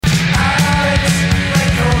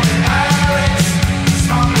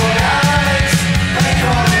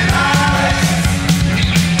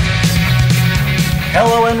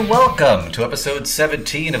welcome to episode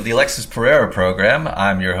 17 of the Alexis Pereira program.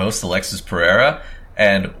 I'm your host, Alexis Pereira,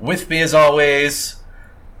 and with me as always,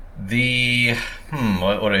 the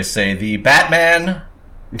Batman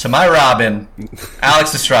to my Robin,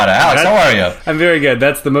 Alex Estrada. Alex, how are you? I'm very good.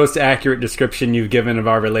 That's the most accurate description you've given of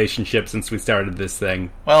our relationship since we started this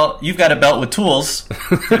thing. Well, you've got a belt with tools,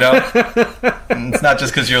 you know? And it's not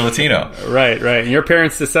just because you're Latino. Right. And your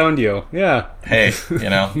parents disowned you. Yeah. Hey, you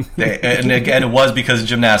know, and it was because of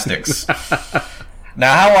gymnastics.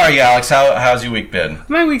 Now, how are you, Alex? How's your week been?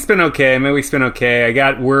 My week's been okay. I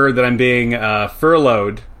got word that I'm being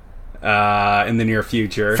furloughed in the near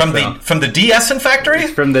future. From the DS factory?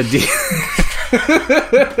 From the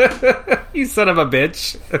You son of a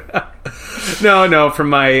bitch. No, from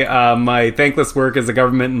my thankless work as a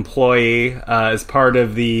government employee as part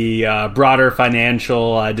of the broader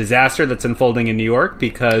financial disaster that's unfolding in New York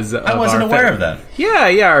because I wasn't aware of that.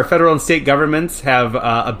 Yeah, our federal and state governments have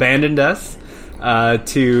abandoned us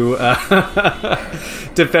to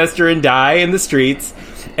fester and die in the streets.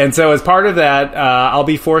 And so as part of that, I'll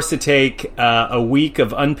be forced to take a week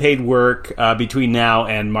of unpaid work between now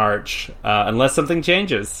and March, unless something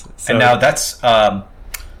changes. So, and now that's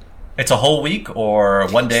it's a whole week or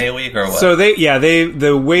 1 day a week or what? So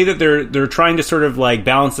the way that they're trying to sort of like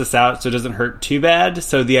balance this out so it doesn't hurt too bad.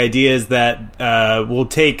 So the idea is that we'll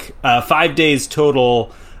take 5 days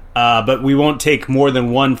total, but we won't take more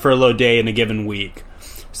than one furlough day in a given week.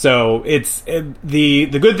 So the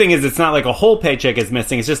good thing is it's not like a whole paycheck is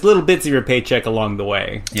missing. It's just little bits of your paycheck along the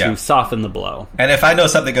way to soften the blow. And if I know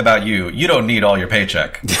something about you, you don't need all your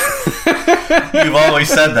paycheck. You've always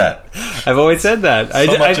said that. I've always said that.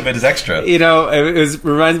 So much of it is extra. You know, it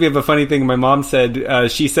reminds me of a funny thing my mom said.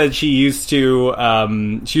 She said she used to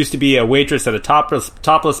be a waitress at a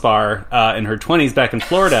topless bar in her 20s back in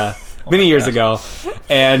Florida. Many years ago,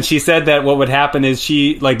 and she said that what would happen is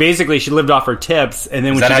she lived off her tips, and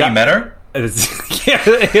then is that how you met her?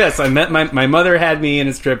 Yes, I met my mother had me in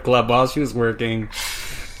a strip club while she was working.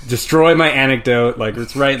 Destroy my anecdote, like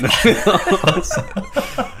it's right in the middle.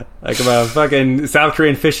 Like I'm a fucking South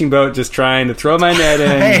Korean fishing boat just trying to throw my net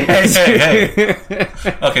in. Hey.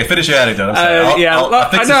 Okay, finish your anecdote. I'm sorry. I'll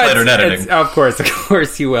fix this later in editing. Of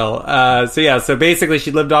course you will. So basically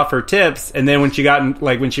she lived off her tips, and then when she ran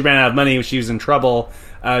out of money, when she was in trouble,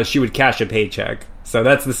 she would cash a paycheck. So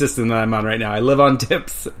that's the system that I'm on right now. I live on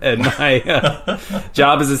tips, and my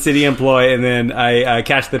job is a city employee, and then I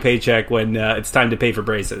cash the paycheck when it's time to pay for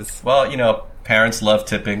braces. Well, you know, parents love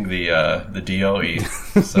tipping the DOE,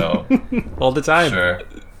 so all the time. Sure,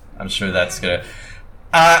 I'm sure that's gonna.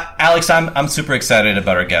 Alex, I'm super excited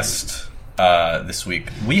about our guest this week.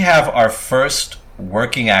 We have our first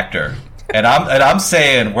working actor. And I'm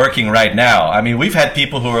saying working right now. I mean, we've had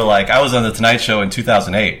people who are like, I was on the Tonight Show in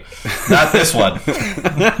 2008. Not this one.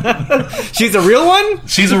 She's a real one?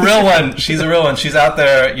 She's a real one. She's out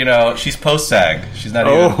there, you know, she's post-SAG. She's not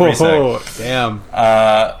even pre-SAG. Oh, damn.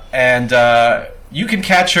 And you can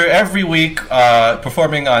catch her every week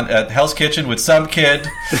performing at Hell's Kitchen with some kid.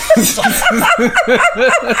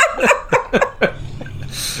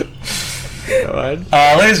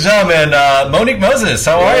 Ladies and gentlemen, Monique Moses,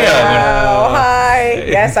 how are you? Oh, hi.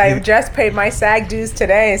 Yes, I just paid my SAG dues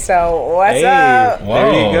today, so what's up?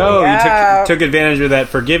 Whoa. There you go. Yeah. You took advantage of that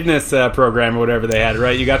forgiveness program or whatever they had,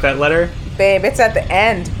 right? You got that letter? Babe, it's at the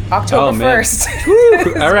end, October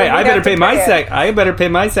 1st. All right, I better pay my SAG. I better pay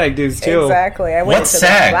my SAG dues too. Exactly. I went What's to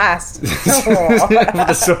SAG? the last.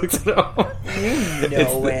 You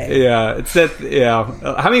know it. Yeah, it's that. Yeah.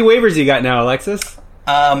 How many waivers you got now, Alexis?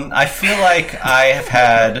 I feel like I have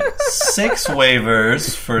had 6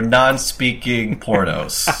 waivers for non-speaking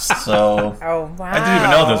pornos. So Oh, wow. I didn't even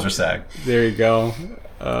know those were SAG. There you go.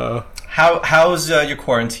 How's your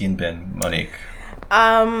quarantine been, Monique?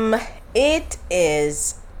 It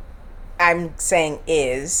is. I'm saying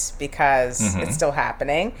is because it's still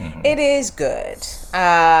happening. Mm-hmm. It is good.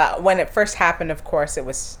 When it first happened, of course, it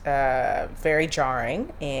was very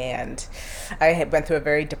jarring, and I had went through a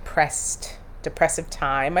very depressive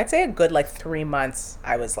time. I'd say a good 3 months.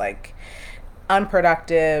 I was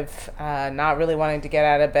unproductive, not really wanting to get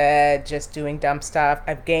out of bed, just doing dumb stuff.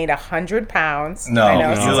 I've gained 100 pounds. No, I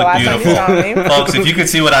know, you since look the last beautiful. time you saw me. Folks, if you could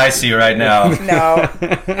see what I see right now. No,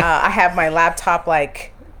 I have my laptop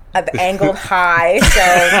at the angled high, so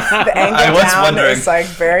the angle down is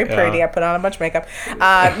very pretty. Yeah. I put on a bunch of makeup.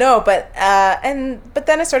 But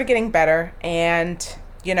then I started getting better, and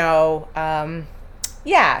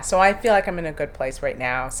so I feel like I'm in a good place right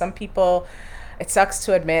now. Some people, it sucks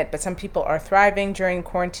to admit, but some people are thriving during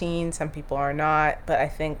quarantine. Some people are not. But I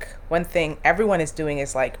think one thing everyone is doing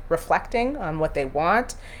is reflecting on what they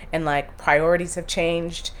want, and priorities have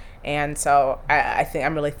changed. And so I think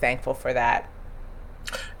I'm really thankful for that.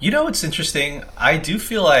 You know what's interesting? I do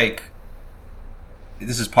feel like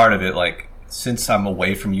this is part of it, like, since I'm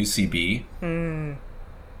away from UCB,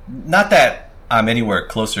 not that I'm anywhere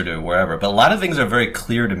closer to wherever, but a lot of things are very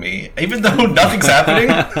clear to me. Even though nothing's happening,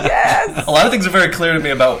 Yes. a lot of things are very clear to me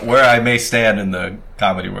about where I may stand in the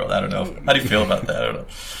comedy world. I don't know. How do you feel about that? I don't know.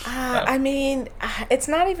 I mean, it's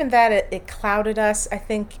not even that it clouded us. I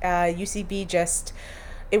think UCB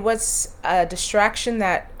it was a distraction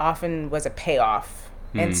that often was a payoff.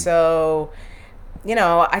 And so,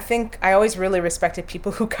 I think I always really respected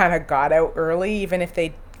people who kind of got out early, even if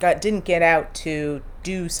they didn't get out to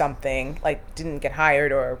do something, like didn't get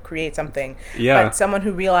hired or create something. Yeah. But someone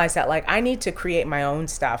who realized that, like, I need to create my own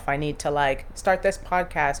stuff. I need to, like, start this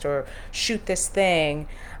podcast or shoot this thing.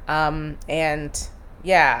 And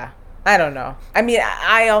yeah, I don't know. I mean,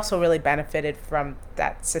 I also really benefited from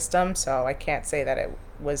that system, so I can't say that it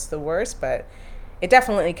was the worst, but it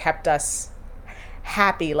definitely kept us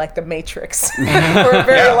happy like the Matrix for a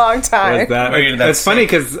very long time. It's funny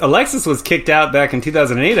because Alexis was kicked out back in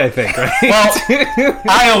 2008, I think, right? Well,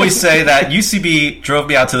 I always say that UCB drove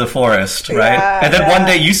me out to the forest, right? Yeah, and then one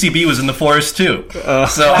day UCB was in the forest too.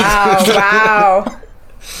 Wow.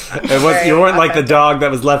 You weren't like the dog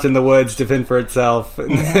that was left in the woods to fend for itself,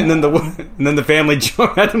 and then the family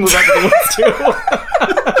had to move out to the woods too.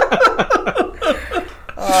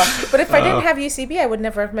 But if I didn't have UCB, I would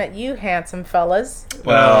never have met you, handsome fellas.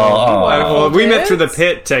 Well, we met through the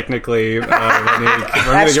pit, technically. Monique. I'm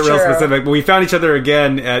going to get real specific, but we found each other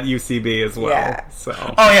again at UCB as well. Yeah. So.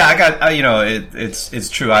 Oh yeah, I got. It's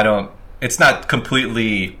true. It's not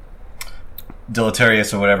completely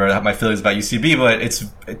deleterious or whatever my feelings about UCB, but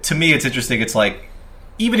to me it's interesting. It's like,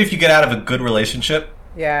 even if you get out of a good relationship,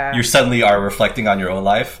 you suddenly are reflecting on your own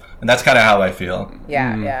life, and that's kind of how I feel.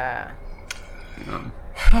 Yeah.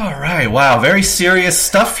 All right, wow, very serious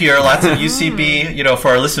stuff here. Lots of UCB, for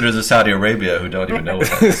our listeners in Saudi Arabia who don't even know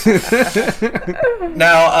what that is.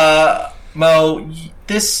 Now, Mo,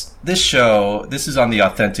 this show, this is on the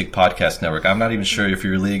Authentic Podcast Network. I'm not even sure if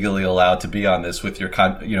you're legally allowed to be on this with your,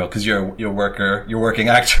 because you're working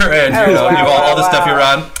actor, and all the stuff you're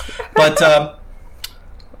on. But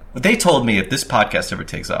they told me if this podcast ever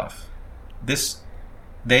takes off,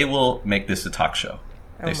 they will make this a talk show.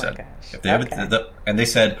 They said, gosh. If they and they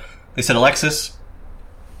said, Alexis,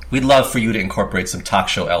 we'd love for you to incorporate some talk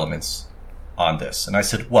show elements on this. And I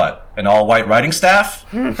said, what? An all-white writing staff?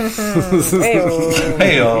 Hey-o.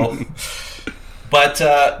 But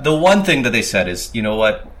the one thing that they said is, you know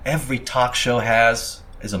what? Every talk show has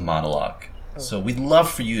is a monologue. So we'd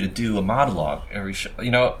love for you to do a monologue every show.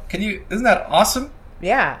 Isn't that awesome?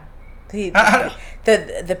 Yeah.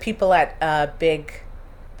 The people at Big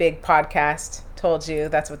Podcast told you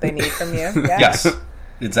that's what they need from you. Yeah. Yes,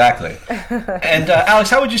 exactly. And Alex,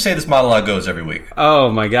 how would you say this monologue goes every week? Oh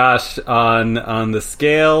my gosh, on the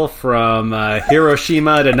scale from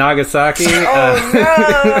Hiroshima to Nagasaki. Oh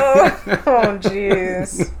no! Oh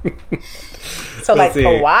jeez. So like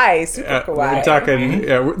Hawaii, super Hawaii. We're talking.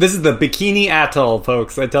 This is the Bikini Atoll,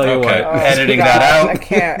 folks. I tell you what. Editing that out. I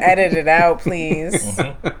can't edit it out, please.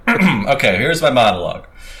 Okay, here's my monologue.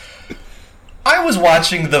 I was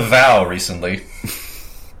watching The Vow recently.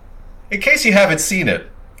 In case you haven't seen it,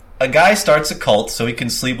 a guy starts a cult so he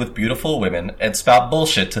can sleep with beautiful women and spout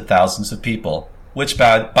bullshit to thousands of people, which,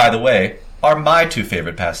 by the way, are my two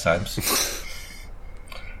favorite pastimes.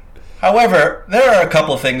 However, there are a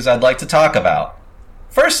couple of things I'd like to talk about.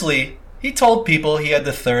 Firstly, he told people he had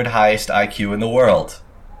the third highest IQ in the world.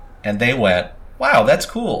 And they went, wow, that's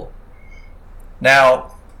cool.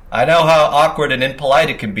 Now, I know how awkward and impolite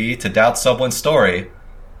it can be to doubt someone's story,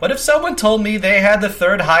 but if someone told me they had the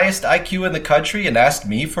third highest IQ in the country and asked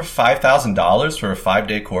me for $5,000 for a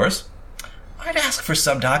 5-day course, I'd ask for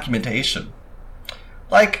some documentation.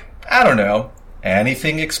 Like, I don't know,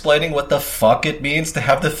 anything explaining what the fuck it means to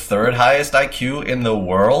have the third highest IQ in the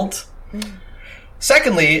world?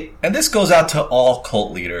 Secondly, and this goes out to all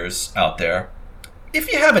cult leaders out there,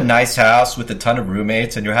 if you have a nice house with a ton of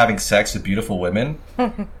roommates and you're having sex with beautiful women,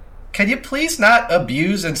 can you please not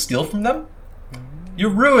abuse and steal from them? You're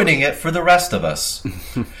ruining it for the rest of us.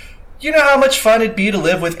 You know how much fun it'd be to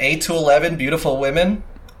live with 8 to 11 beautiful women?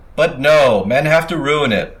 But no, men have to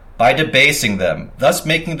ruin it by debasing them, thus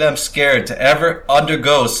making them scared to ever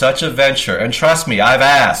undergo such a venture. And trust me, I've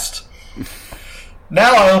asked.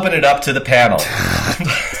 Now I'll open it up to the panel.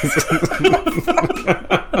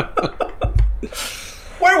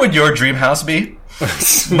 Where would your dream house be?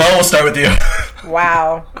 Mo, we'll start with you.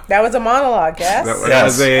 Wow. That was a monologue, yes? That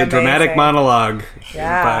was a dramatic monologue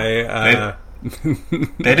by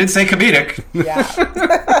They didn't say comedic. Yeah.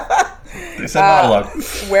 They said monologue.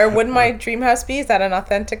 Where would my dream house be? Is that an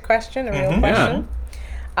authentic question? A real question?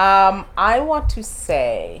 Yeah. I want to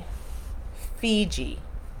say Fiji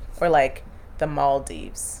or like the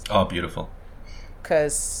Maldives. Oh, beautiful.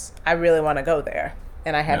 Because I really want to go there.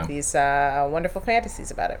 And I have these wonderful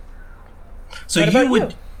fantasies about it. So you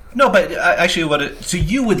would... No, but actually, so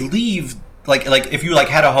you would leave... Like if you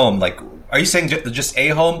had a home, are you saying just a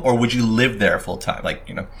home, or would you live there full time?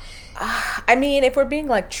 I mean, if we're being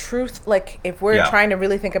if we're trying to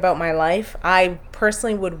really think about my life, I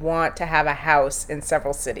personally would want to have a house in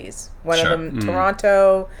several cities. One of them,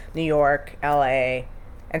 Toronto, New York, LA,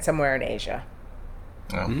 and somewhere in Asia.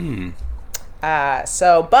 Oh.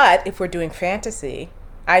 But if we're doing fantasy,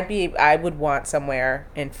 I would want somewhere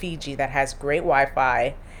in Fiji that has great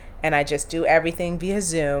Wi-Fi, and I just do everything via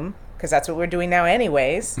Zoom. Because that's what we're doing now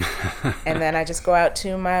anyways. And then I just go out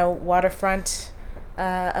to my waterfront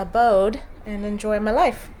abode and enjoy my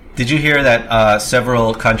life. Did you hear that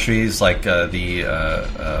several countries like the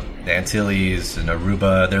Antilles and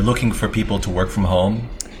Aruba, they're looking for people to work from home,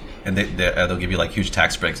 and they'll give you huge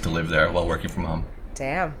tax breaks to live there while working from home.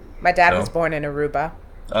 Damn. My dad was born in Aruba.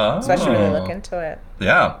 Oh. So I should really look into it.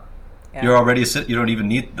 Yeah. You're already you don't even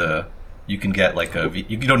need you can get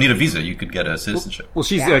you don't need a visa. You could get a citizenship. Well,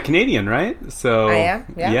 she's Canadian, right? So I am.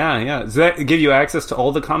 Yeah. Does that give you access to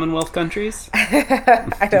all the Commonwealth countries?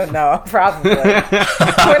 I don't know. Probably. We're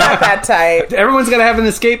not that tight. Everyone's got to have an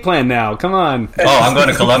escape plan now. Come on. Oh, I'm going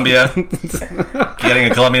to Colombia, getting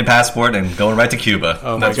a Colombian passport, and going right to Cuba.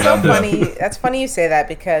 Oh, that's my what God. I'm doing. That's funny you say that,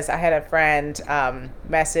 because I had a friend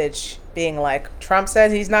message being like, Trump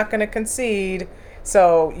says he's not going to concede,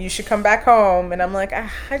 so you should come back home. And I'm like,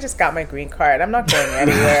 I just got my green card. I'm not going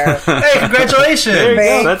anywhere. Hey, congratulations! There you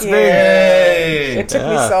go. That's big. Yay. It took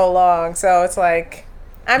me so long. So it's like,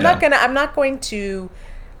 I'm not going to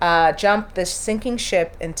jump the sinking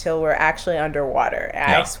ship until we're actually underwater.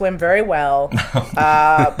 I swim very well,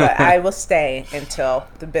 but I will stay until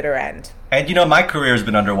the bitter end. And my career has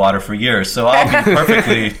been underwater for years, so I'll be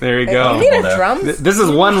perfectly... There you go. You need a drum. This is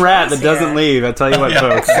one rat that doesn't leave. I tell you what,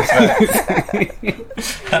 folks.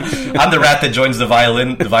 I'm the rat that joins the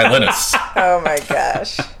violinists. Oh my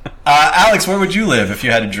gosh. Alex, where would you live if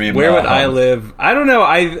you had a dream? Where would I live? I don't know.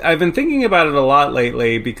 I've been thinking about it a lot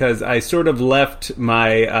lately, because I sort of left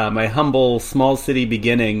my my humble small city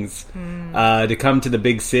beginnings to come to the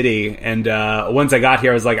big city. And once I got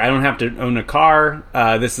here, I was like, I don't have to own a car.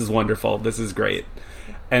 This is wonderful. This is great.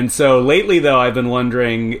 And so lately, though, I've been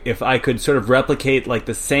wondering if I could sort of replicate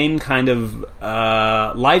the same kind of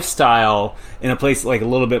lifestyle in a place a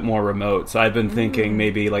little bit more remote. So I've been thinking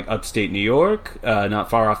maybe upstate New York, not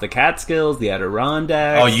far off the Catskills, the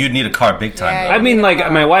Adirondacks. Oh, you'd need a car big time. Yeah, though. I mean,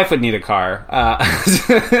 my wife would need a car. Alex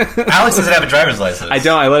doesn't have a driver's license. I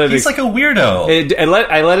don't. I let it. He's like a weirdo.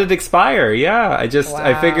 I let it expire. Yeah,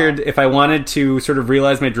 I figured if I wanted to sort of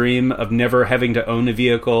realize my dream of never having to own a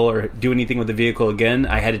vehicle or do anything with a vehicle again,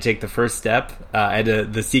 I had to take the first step. I had to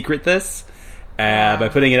the secret this by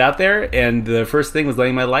putting it out there, and the first thing was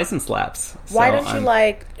letting my license lapse. Why don't you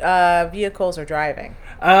like vehicles or driving?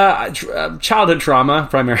 Childhood trauma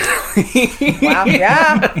primarily. Wow,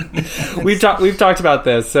 yeah. We've talked about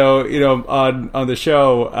this. So on the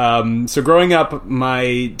show. So growing up,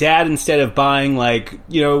 my dad, instead of buying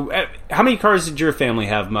how many cars did your family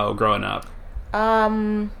have, Mo, growing up?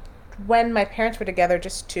 When my parents were together,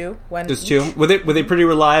 just two. Just two? Were they pretty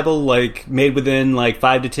reliable? Made within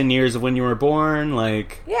 5 to 10 years of when you were born?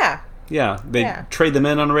 Yeah. Yeah, they trade them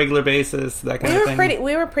in on a regular basis, that kind of thing.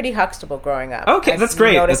 We were pretty Huxtable growing up. Okay, that's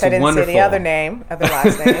great. Notice that's I didn't wonderful. say the other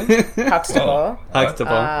last name. Huxtable.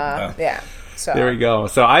 Huxtable. Yeah. So there we go.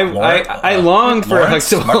 So I longed for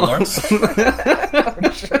Huxtable.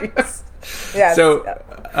 Yeah.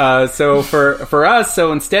 So for us,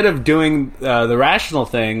 so instead of doing the rational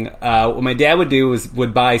thing, what my dad would do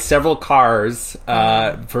would buy several cars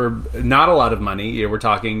for not a lot of money. We're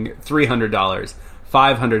talking $300,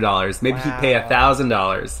 $500. Maybe he'd pay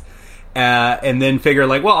 $1,000, and then figure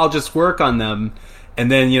I'll just work on them. And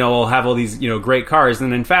then, we'll have all these, great cars.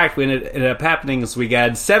 And in fact, what ended up happening is we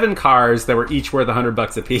had 7 cars that were each worth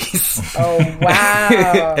 $100 a piece. Oh,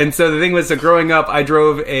 wow. And so the thing was, growing up, I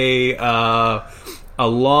drove a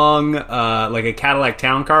long, a Cadillac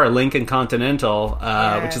Town Car, a Lincoln Continental,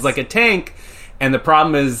 which is like a tank. And the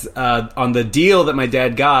problem is, on the deal that my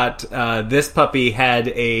dad got, this puppy had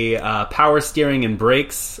a power steering and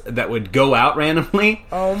brakes that would go out randomly.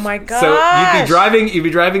 Oh my gosh! So you'd be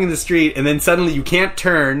driving in the street, and then suddenly you can't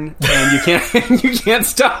turn and you can't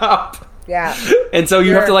stop. Yeah. And so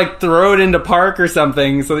you have to like throw it into park or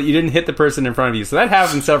something so that you didn't hit the person in front of you. So that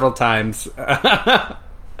happened several times.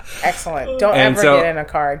 Excellent. Don't ever get in a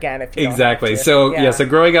car again if you exactly. Don't have to. So so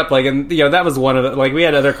growing up, like, and that was one of the, like, we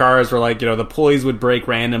had other cars where, like, the pulleys would break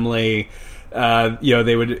randomly.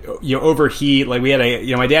 They would overheat. Like, we had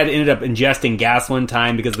my dad ended up ingesting gas one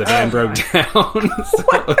time because the van broke down. So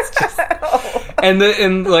it's just,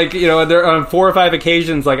 there on 4 or 5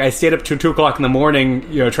 occasions, like, I stayed up to 2 o'clock in the morning,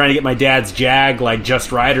 trying to get my dad's Jag, like,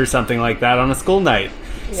 just right or something like that on a school night.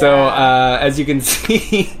 Yeah. So as you can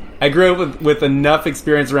see, I grew up with enough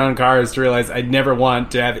experience around cars to realize I'd never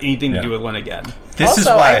want to have anything to do with one again. This is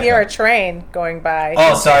why I hear a train going by.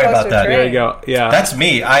 Oh, sorry about that. There you go. Yeah, that's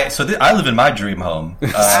me. I live in my dream home, an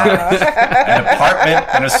apartment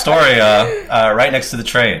in Astoria, right next to the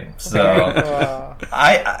train. So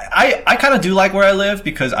I kind of do like where I live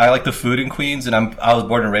because I like the food in Queens, and I was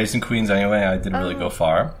born and raised in Queens anyway. I didn't really go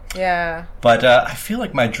far. Yeah, but I feel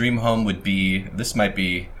like my dream home would be.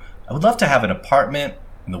 I would love to have an apartment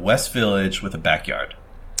in the West Village with a backyard.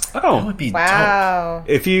 Oh, that would be dope.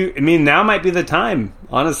 Now might be the time,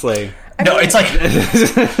 honestly. It's like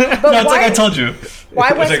I told you.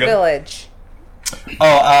 Why West Village?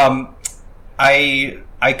 Oh, I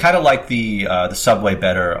kind of like the subway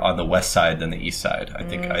better on the west side than the east side. I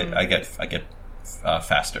think I get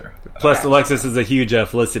faster. Plus, Alexis is a huge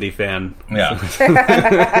Felicity fan. Yeah.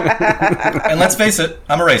 And let's face it,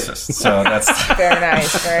 I'm a racist, so that's very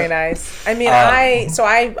nice. Very nice. I mean,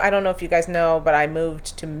 I don't know if you guys know, but I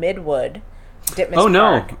moved to Midwood, Ditmas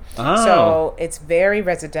Park. Oh. So it's very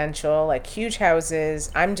residential, like huge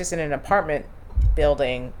houses. I'm just in an apartment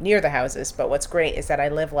building near the houses, but what's great is that I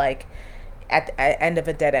live like at the end of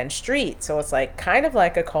a dead end street, so it's like kind of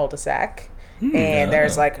like a cul-de-sac. And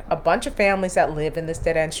there's like a bunch of families that live in this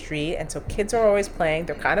dead end street, and so kids are always playing.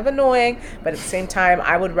 They're kind of annoying, but at the same time,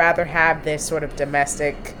 I would rather have this sort of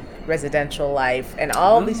domestic residential life. And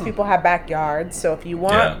all of these people have backyards, so if you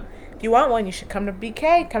want one, you should come to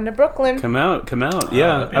BK, come to Brooklyn. Come out.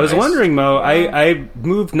 Yeah, I was wondering, Mo. I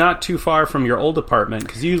moved not too far from your old apartment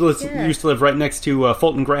because you used to live right next to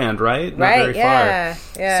Fulton Grand, right? Not very far.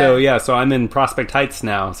 Yeah. So I'm in Prospect Heights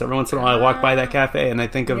now. So every once in a while, I walk by that cafe and I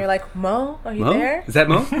think of. And you're like, Mo, are you Mo? there? Is that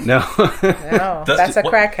Mo? No. No, that's a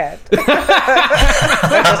crackhead. That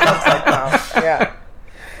just looks like Mo. Yeah.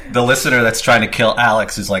 The listener that's trying to kill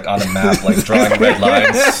Alex is like on a map, like drawing red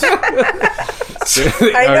lines.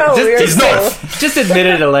 I know. He's north. Just admit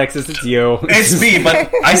it, Alexis. It's you. It's me,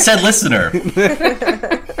 but I said listener.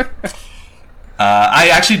 I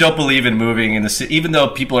actually don't believe in moving in the city. Even though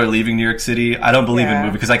people are leaving New York City, I don't believe in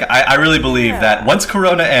moving because I really believe that once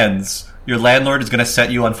Corona ends, your landlord is going to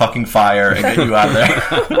set you on fucking fire and get you out of there.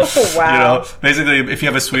 Wow. Basically, if you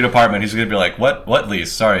have a sweet apartment, he's going to be like, "What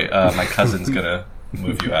lease? Sorry, my cousin's going to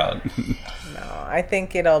move you out." No, I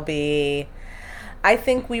think it'll be. I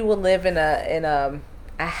think we will live in a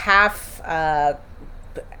half.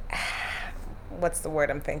 What's the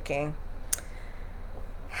word I'm thinking?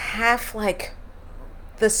 Half like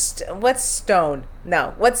what's stone?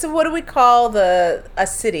 No, what do we call a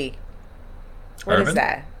city? What Urban? Is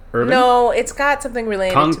that? Urban? No, it's got something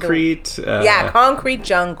related concrete. to concrete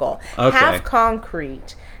jungle. Okay. Half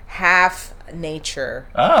concrete, half nature.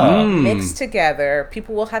 Mixed together.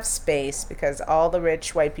 People will have space because all the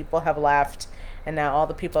rich white people have left. And now all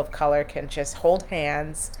the people of color can just hold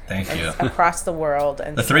hands. Thank you. Across the world.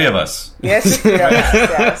 And the three of us. Yes, the three of us,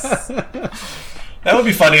 yes. That would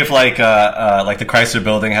be funny if like the Chrysler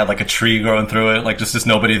building had like a tree growing through it, like just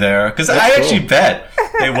nobody there. Because I actually bet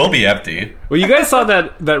they will be empty. Well, you guys saw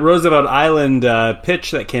that Roosevelt Island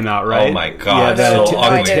pitch that came out, right? Oh my god, yeah, so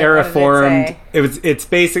ugly. Terraformed.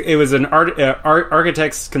 It was an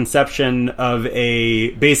architect's conception of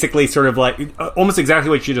a basically sort of like almost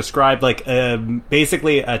exactly what you described, like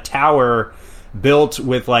basically a tower built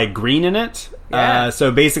with like green in it. Yeah.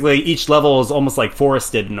 So basically, each level is almost like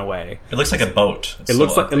forested in a way. It looks like a boat. It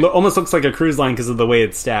almost looks like a cruise line because of the way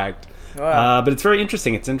it's stacked. Wow. But it's very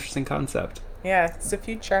interesting. It's an interesting concept. Yeah, it's the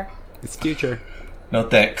future. It's future. No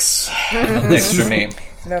thanks. No thanks for me.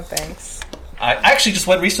 No thanks. I actually just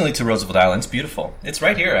went recently to Roosevelt Island. It's beautiful. It's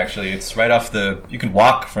right here, actually. It's right off you can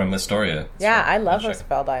walk from Astoria. I love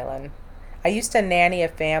Roosevelt Island. I used to nanny a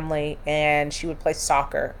family, and she would play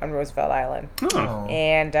soccer on Roosevelt Island. Oh.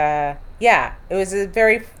 And, it was a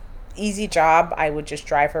very easy job. I would just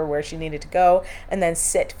drive her where she needed to go and then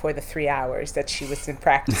sit for the 3 hours that she was in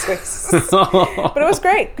practice. But it was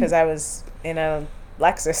great because I was in a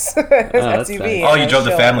Lexus SUV. Nice. Oh, you drove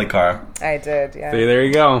the family car. I did, yeah. See, there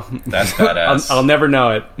you go. That's badass. I'll never know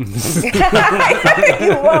it.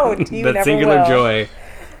 You won't. You that never singular will. joy.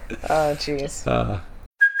 Oh, jeez.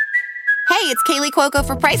 it's Kaylee Cuoco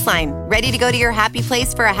for Priceline. Ready to go to your happy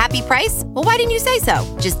place for a happy price? Well, why didn't you say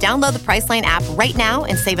so? Just download the Priceline app right now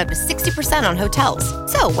and save up to 60% on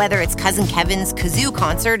hotels. So whether it's Cousin Kevin's Kazoo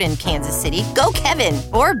Concert in Kansas City, go Kevin,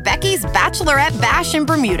 or Becky's Bachelorette Bash in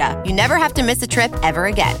Bermuda, you never have to miss a trip ever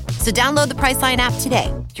again. So download the Priceline app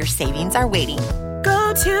today. Your savings are waiting.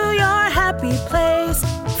 Go to your happy place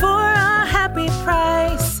for a happy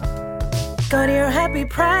price. Go to your happy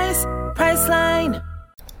price, Priceline.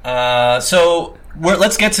 So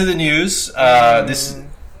let's get to the news. The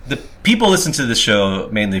people listen to the show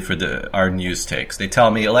mainly for our news takes. They tell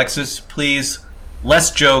me, Alexis, please,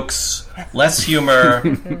 less jokes, less humor.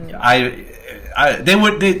 They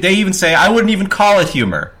even say I wouldn't even call it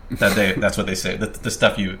humor. That's what they say. The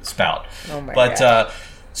stuff you spout. Oh my God.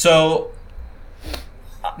 So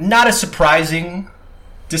not a surprising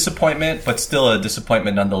disappointment, but still a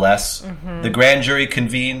disappointment nonetheless. The grand jury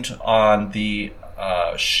convened on the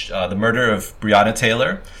murder of Breonna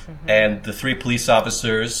Taylor, and the 3 police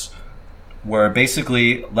officers were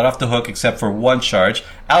basically let off the hook except for one charge.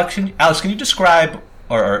 Alex, can you describe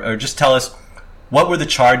or just tell us what were the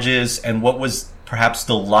charges and what was perhaps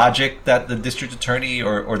the logic that the district attorney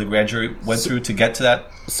or the grand jury went through to get to that?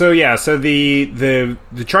 So the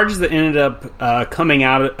charges that ended up coming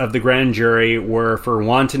out of the grand jury were for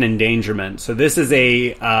wanton endangerment. So this is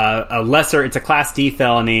a lesser, it's a Class D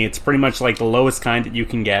felony. It's pretty much like the lowest kind that you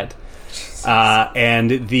can get.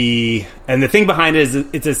 And the thing behind it is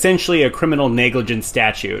it's essentially a criminal negligence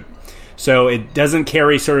statute. So it doesn't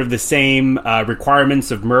carry sort of the same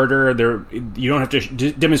requirements of murder. You don't have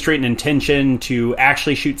to demonstrate an intention to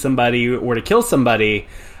actually shoot somebody or to kill somebody.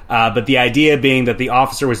 But the idea being that the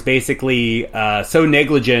officer was basically so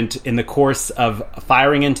negligent in the course of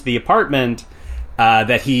firing into the apartment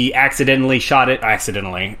that he accidentally shot it.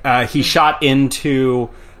 He shot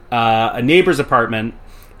into a neighbor's apartment.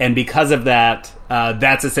 And because of that,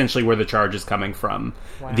 that's essentially where the charge is coming from.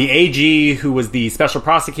 Wow. The AG, who was the special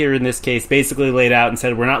prosecutor in this case, basically laid out and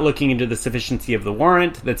said, we're not looking into the sufficiency of the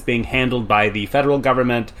warrant that's being handled by the federal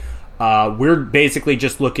government. We're basically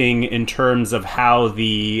just looking in terms of how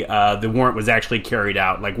the warrant was actually carried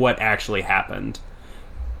out, like what actually happened.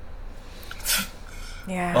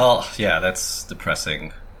 Yeah. Well, yeah, that's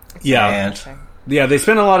depressing. Yeah. And yeah, they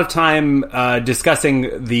spent a lot of time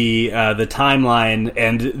discussing the timeline,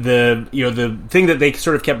 and the thing that they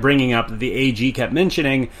sort of kept bringing up, that the AG kept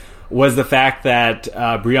mentioning, was the fact that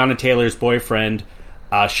Breonna Taylor's boyfriend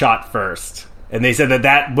shot first. And they said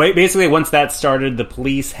that basically once that started, the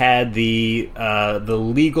police had the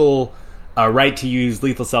legal right to use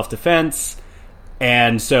lethal self-defense.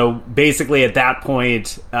 And so basically at that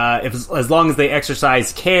point, as long as they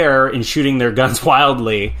exercised care in shooting their guns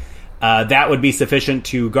wildly, that would be sufficient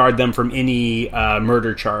to guard them from any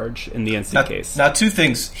murder charge in the instant case. Now, 2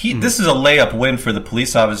 things. This is a layup win for the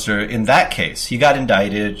police officer in that case. He got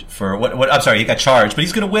indicted for what? I'm sorry, he got charged, but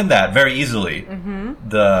he's going to win that very easily.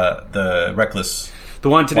 The reckless, the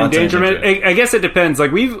wanton endangerment. I guess it depends.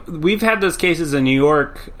 Like we've had those cases in New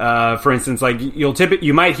York, for instance. Like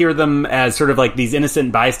you might hear them as sort of like these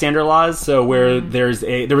innocent bystander laws. So where there was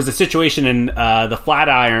a situation in the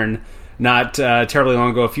Flatiron not terribly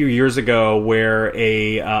long ago, a few years ago, where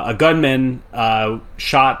a gunman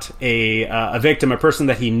shot a victim, a person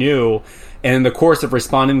that he knew, and in the course of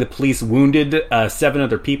responding, the police wounded 7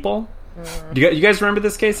 other people. Do you guys remember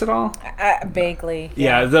this case at all? Vaguely.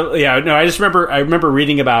 Yeah. No, I remember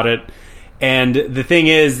reading about it, and the thing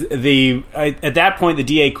is, at that point, the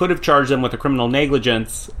DA could have charged them with a criminal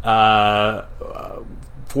negligence.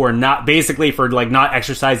 For not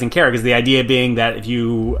exercising care, because the idea being that if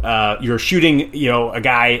you're shooting a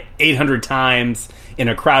guy 800 times in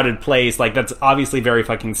a crowded place, like that's obviously very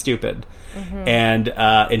fucking stupid,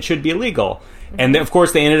 and should be illegal. And of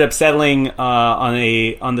course they ended up settling on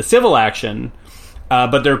the civil action,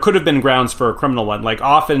 but there could have been grounds for a criminal one. Like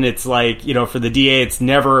often it's like for the DA, it's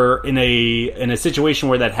never in a situation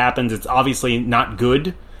where that happens. It's obviously not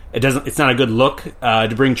good. It's not a good look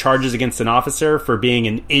to bring charges against an officer for being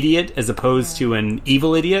an idiot as opposed to an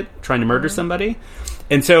evil idiot trying to murder somebody.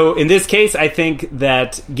 And so in this case, I think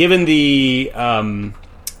that given the and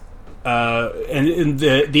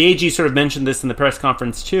the AG sort of mentioned this in the press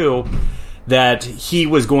conference too, that he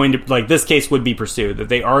was going to, this case would be pursued, that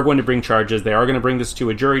they are going to bring charges, they are going to bring this to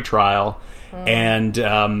a jury trial, and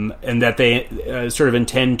that they sort of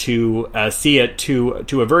intend to see it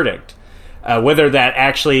to a verdict. Whether that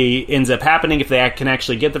actually ends up happening, if they can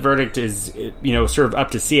actually get the verdict, is sort of up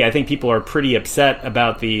to see. I think people are pretty upset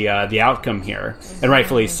about the outcome here, and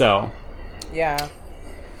rightfully so. Yeah.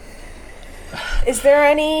 Is there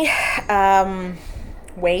any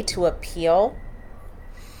way to appeal?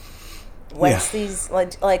 What's these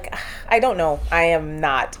like? I don't know. I am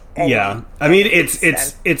not. Yeah, I mean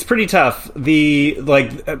it's pretty tough. The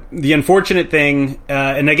unfortunate thing,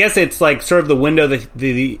 and I guess it's like sort of the window that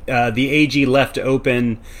the AG left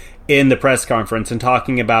open in the press conference and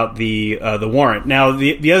talking about the warrant. Now,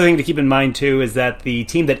 the other thing to keep in mind too is that the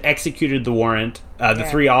team that executed the warrant, the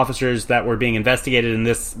 3 officers that were being investigated in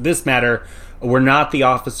this matter, were not the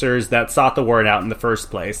officers that sought the warrant out in the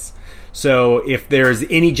first place. So if there's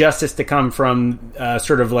any justice to come from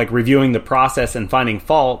sort of like reviewing the process and finding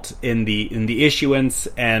fault in the issuance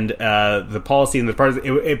and the policy and the part,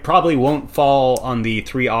 it probably won't fall on the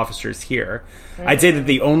 3 officers here. Mm-hmm. I'd say that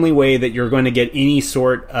the only way that you're going to get any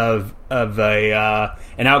sort of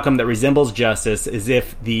an outcome that resembles justice is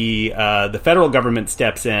if the federal government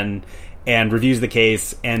steps in and reviews the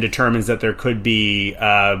case and determines that there could be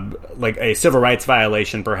like a civil rights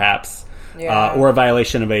violation, perhaps. Or a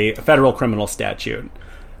violation of a federal criminal statute.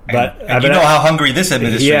 But and you know how hungry this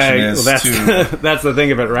administration is. That's the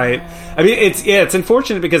thing of it, right? I mean, it's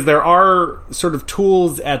unfortunate because there are sort of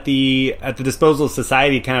tools at the disposal of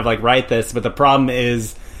society to kind of like right this, but the problem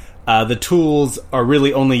is the tools are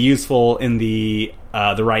really only useful in the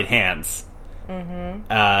right hands,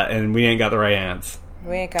 and we ain't got the right hands.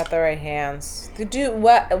 We ain't got the right hands.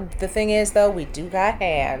 The thing is, though, we do got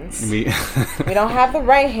hands. We don't have the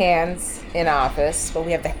right hands in office, but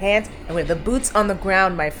we have the hands and we have the boots on the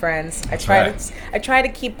ground, my friends. I try to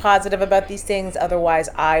keep positive about these things. Otherwise,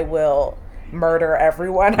 I will murder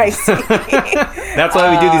everyone I see. That's why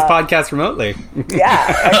we do these podcasts remotely.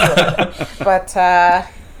 Yeah, but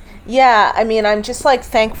yeah, I mean, I'm just like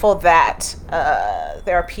thankful that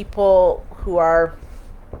there are people who are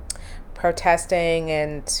protesting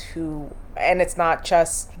and it's not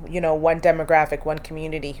just, you know, one demographic, one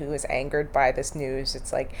community who is angered by this news.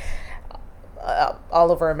 It's like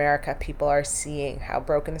all over America, people are seeing how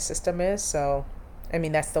broken the system is. So, I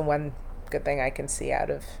mean, that's the one good thing I can see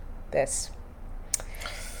out of this.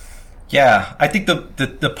 Yeah, I think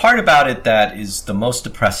the part about it that is the most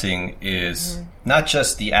depressing is not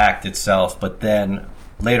just the act itself, but then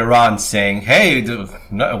later on saying, hey,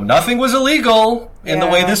 nothing was illegal in the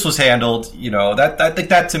way this was handled. You know, I think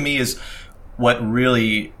that to me is what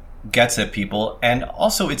really gets at people. And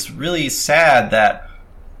also it's really sad that,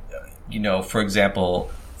 you know, for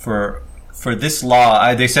example, for this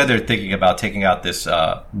law, they said they're thinking about taking out this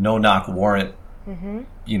no-knock warrant.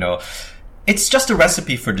 You know, it's just a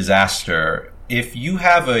recipe for disaster. If you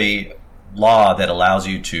have a law that allows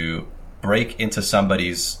you to break into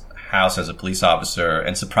somebody's house as a police officer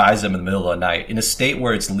and surprise them in the middle of the night in a state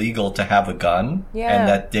where it's legal to have a gun and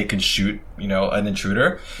that they can shoot, you know, an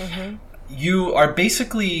intruder, you are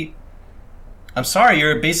basically,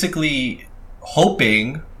 you're basically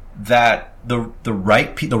hoping that the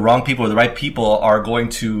wrong people or the right people are going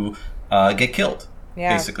to get killed.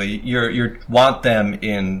 Yeah. Basically, you want them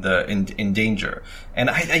in danger, and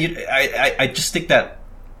I just think that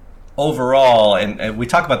overall, and we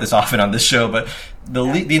talk about this often on this show, but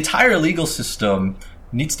the entire legal system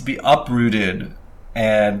needs to be uprooted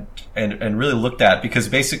and really looked at, because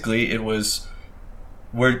basically it was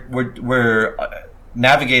we're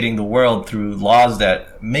navigating the world through laws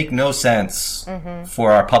that make no sense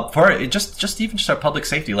for our just our public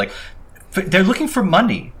safety. Like, they're looking for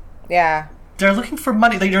money. Yeah. They're looking for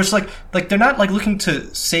money. They're just like they're not like looking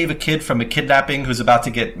to save a kid from a kidnapping who's about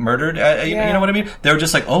to get murdered. You know what I mean? They're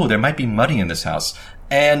just like, oh, there might be money in this house,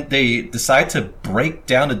 and they decide to break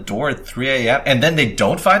down a door at 3 a.m. and then they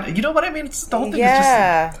don't find it. You know what I mean? It's the whole thing.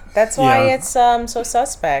 Yeah, that's why it's so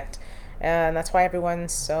suspect, and that's why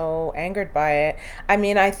everyone's so angered by it. I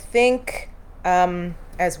mean, I think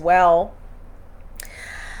as well.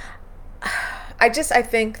 I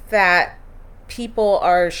think that people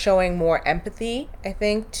are showing more empathy, I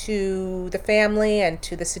think, to the family and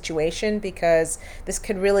to the situation, because this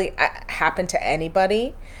could really happen to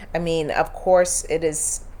anybody. I mean, of course, it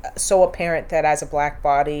is so apparent that as a black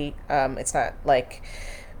body, it's not like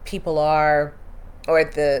people are, or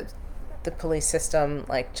the police system,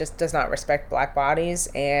 like, just does not respect black bodies,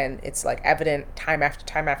 and it's like evident time after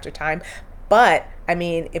time after time. But I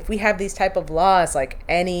mean, if we have these type of laws, like,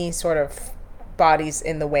 any sort of bodies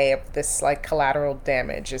in the way of this, like, collateral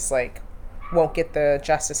damage is like won't get the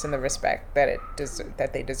justice and the respect that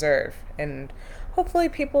that they deserve. And hopefully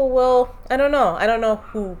people will. I don't know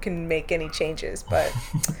who can make any changes, but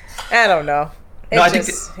I don't know. I think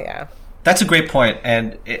that's a great point,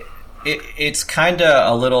 and it's kind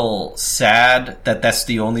of a little sad that that's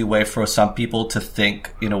the only way for some people to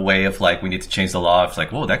think in a way of like, we need to change the law. It's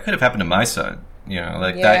like, whoa, that could have happened to my son. You know,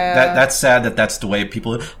 like that's sad that that's the way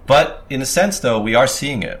people. But in a sense, though, we are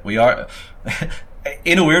seeing it. We are.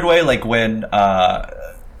 in a weird way, like when one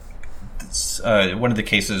of the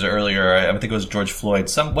cases earlier, I think it was George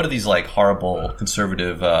Floyd, one of these like horrible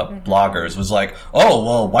conservative bloggers was like, oh,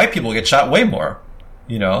 well, white people get shot way more,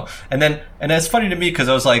 and it's funny to me because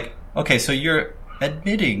I was like, okay, so you're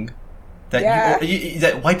admitting that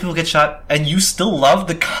that white people get shot and you still love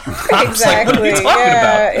the cops. Exactly. Like, what are you talking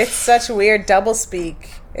about? It's such weird doublespeak.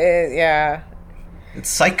 It's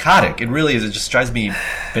psychotic. It really is. It just drives me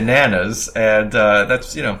bananas, and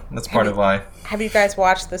that's part of why. Have you guys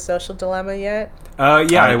watched The Social Dilemma yet?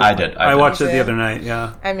 Yeah, I did. I watched it the other night.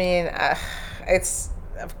 Yeah. I mean, it's,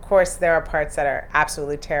 of course, there are parts that are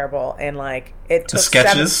absolutely terrible, and like it took the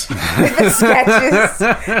sketches. the sketches.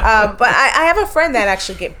 But I have a friend that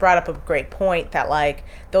actually brought up a great point that like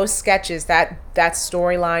those sketches, that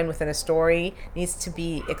storyline within a story needs to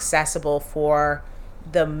be accessible for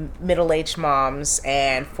the middle-aged moms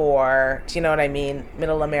and for, do you know what I mean,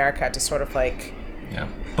 middle America to sort of like. Yeah.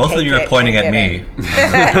 Both of you are pointing at me.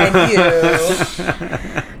 And you.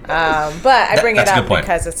 But I bring it up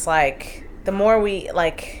because it's like, the more we,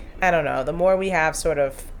 like, I don't know, the more we have sort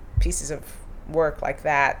of pieces of work like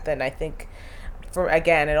that, then I think,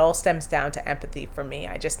 it all stems down to empathy for me.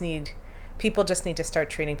 People just need to start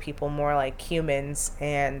treating people more like humans,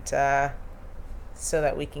 and so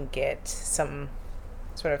that we can get some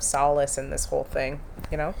sort of solace in this whole thing,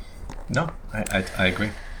 No, I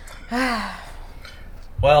agree.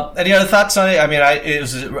 Well, any other thoughts on it? I mean, it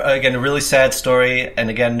was, again, a really sad story,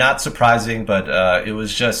 and again, not surprising, but it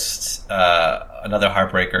was just another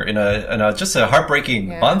heartbreaker in just a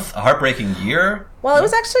heartbreaking month, a heartbreaking year. Well, it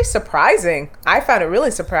was actually surprising. I found it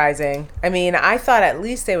really surprising. I mean, I thought at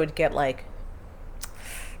least they would get like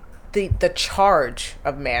the charge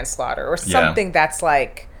of manslaughter or something that's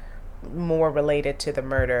like more related to the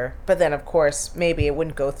murder, but then of course maybe it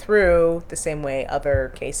wouldn't go through the same way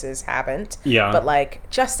other cases haven't. But like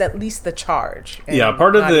just at least the charge.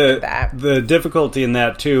 Part of the difficulty in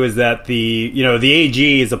that too is that the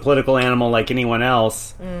AG is a political animal like anyone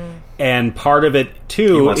else, and part of it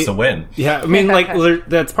too, he wants to win. Yeah, I mean, like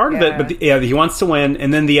that's part of it, but he wants to win,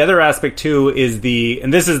 and then the other aspect too is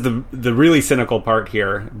and this is the really cynical part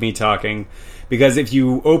here, me talking, because if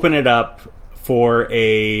you open it up for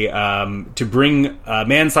to bring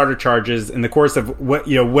manslaughter charges in the course of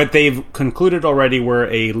what they've concluded already were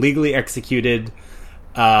a legally executed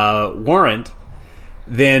warrant,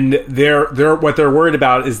 then what they're worried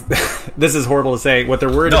about is this is horrible to say. What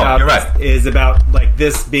they're worried about is about like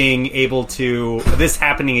this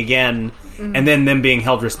happening again, and then them being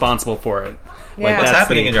held responsible for it. Yeah. Like, what's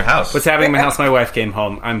happening in your house? What's happening in my house? My wife came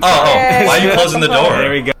home. I'm sorry. Why are you closing the door?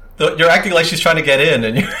 There we go. You're acting like she's trying to get in,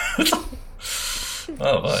 and you're.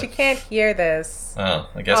 Oh, she can't hear this. Oh,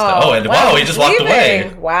 I guess. Wow, he just walked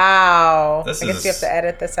away. Wow. I guess you have to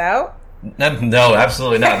edit this out? No,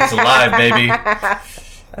 absolutely not. This is live, baby.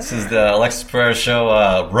 This is the Alexis Pereira Show,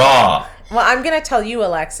 raw. Well, I'm going to tell you,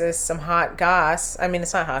 Alexis, some hot goss. I mean,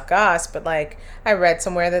 it's not hot goss, but like I read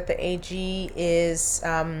somewhere that the AG is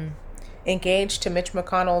engaged to Mitch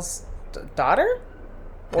McConnell's daughter?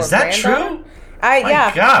 Is that true?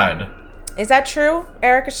 My God. Is that true,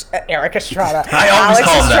 Eric Estrada? I always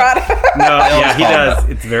call that. No, he does.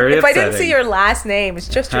 It's very upsetting. If I didn't see your last name, it's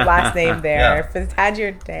just your last name there. Yeah. If it had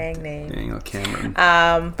your dang name. Daniel Cameron.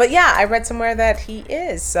 But yeah, I read somewhere that he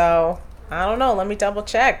is. So I don't know. Let me double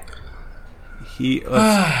check.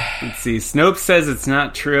 Let's see. Snopes says it's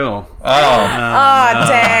not true. Oh,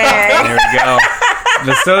 dang. There we go.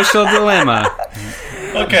 The Social Dilemma.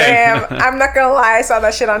 Okay. Damn, I'm not gonna lie, I saw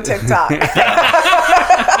that shit on TikTok.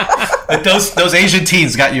 Those Asian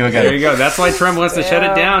teens got you again. There you go. That's why Trump wants to shut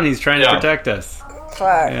it down. He's trying to protect us.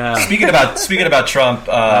 Fuck. Yeah. Speaking about Trump,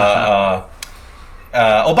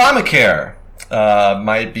 Obamacare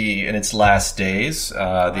might be in its last days.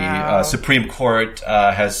 The Supreme Court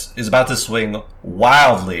is about to swing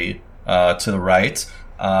wildly to the right.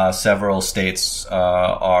 Several states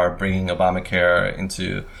are bringing Obamacare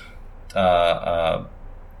into.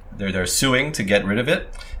 They're suing to get rid of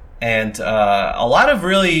it, and a lot of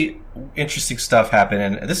really interesting stuff happened.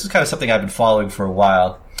 And this is kind of something I've been following for a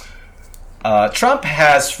while. Trump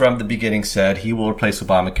has, from the beginning, said he will replace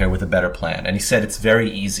Obamacare with a better plan, and he said it's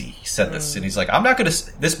very easy. He said this, and he's like, "I'm not going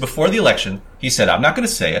to." This before the election, he said, "I'm not going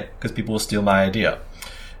to say it because people will steal my idea."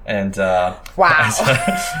 And wow.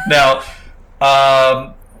 Now,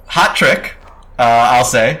 hot trick, I'll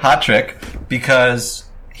say, hot trick, because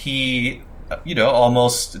he.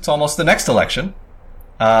 It's almost the next election.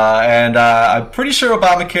 And I'm pretty sure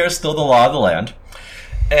Obamacare is still the law of the land.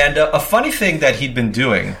 And a funny thing that he'd been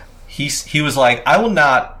doing, he was like, I will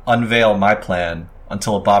not unveil my plan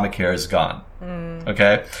until Obamacare is gone.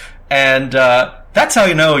 Okay? And That's how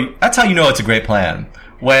you know. That's how you know it's a great plan.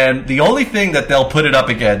 When the only thing that they'll put it up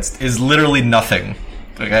against is literally nothing.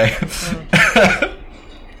 Okay.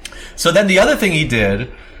 So then the other thing he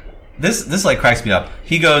did, this like cracks me up.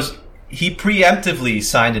 He preemptively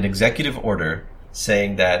signed an executive order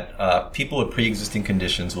saying that people with pre-existing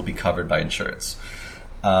conditions will be covered by insurance.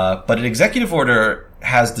 But an executive order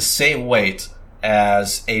has the same weight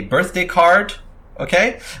as a birthday card.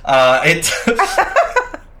 Okay,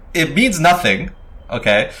 it means nothing.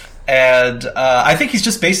 Okay, and I think he's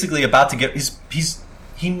just basically about to get.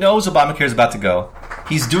 He knows Obamacare is about to go.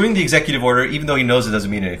 He's doing the executive order, even though he knows it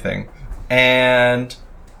doesn't mean anything. And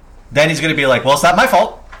then he's going to be like, "Well, it's not my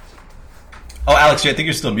fault." Oh, Alex, I think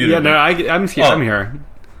you're still muted. Yeah, no, I'm here. I'm here.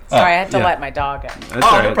 Sorry, I had to let my dog in. That's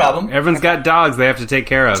all right. No problem. Everyone's got dogs they have to take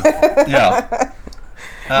care of. Yeah.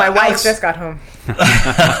 My wife Alex, just got home.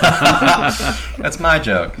 That's my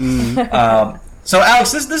joke. So,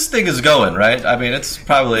 Alex, this thing is going, right? I mean, it's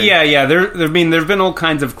probably... Yeah. There've been all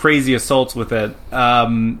kinds of crazy assaults with it.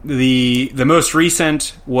 The most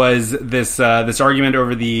recent was this argument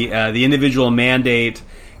over the individual mandate.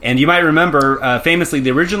 And you might remember, famously, the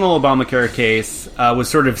original Obamacare case was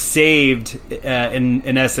sort of saved,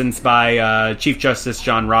 in essence, by Chief Justice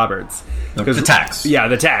John Roberts. The tax. Yeah,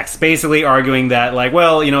 the tax. Basically arguing that, like,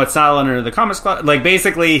 well, it's not under the Commerce Clause. Like,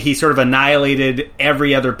 basically, he sort of annihilated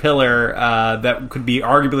every other pillar that could be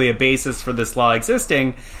arguably a basis for this law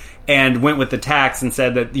existing, and went with the tax and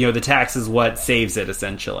said that, the tax is what saves it,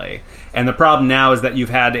 essentially. And the problem now is that you've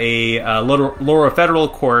had a lower federal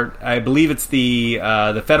court, I believe it's the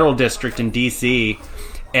federal district in D.C.,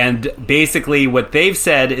 and basically what they've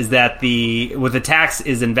said is that the tax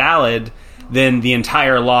is invalid, then the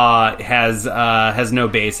entire law has no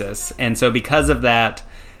basis. And so because of that,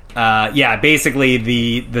 basically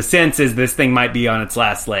the sense is this thing might be on its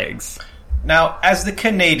last legs. Now, as the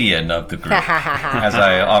Canadian of the group, as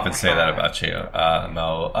I often say that about you,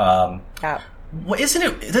 Mo, isn't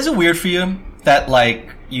it weird for you that, like,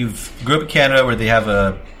 you've grew up in Canada where they have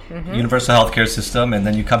a universal healthcare system, and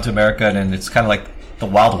then you come to America and it's kind of like the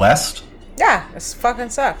Wild West? Yeah, this fucking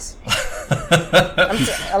sucks.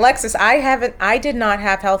 Alexis, I did not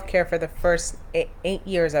have healthcare for the first 8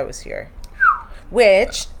 years I was here.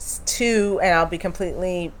 Which, and I'll be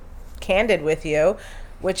completely candid with you,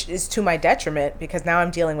 which is to my detriment, because now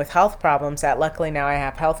I'm dealing with health problems that luckily now I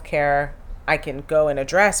have health care I can go and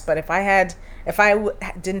address. But if I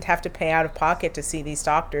didn't have to pay out of pocket to see these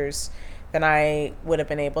doctors, then I would have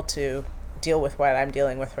been able to deal with what I'm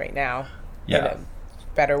dealing with right now in a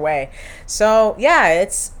better way. So yeah,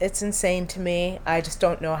 it's insane to me. I just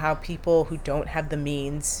don't know how people who don't have the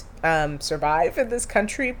means survive in this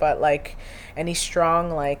country. But like any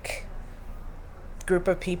strong group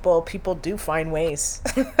of people do find ways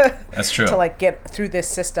that's true to get through this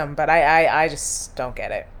system, but I just don't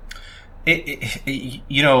get it.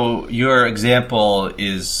 Your example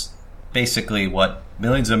is basically what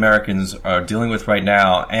millions of Americans are dealing with right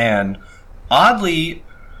now, and oddly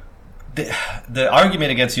the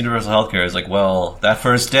argument against universal healthcare is like, well, that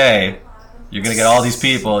first day you're gonna get all these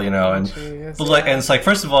people, and it's like,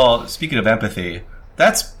 first of all, speaking of empathy,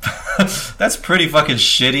 that's pretty fucking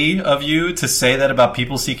shitty of you to say that about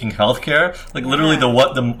people seeking healthcare. Like, literally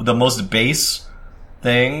the most base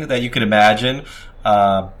thing that you could imagine.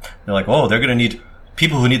 They're like, oh, they're gonna need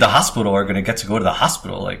people who need the hospital are gonna get to go to the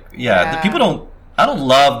hospital. Like, the people don't. I don't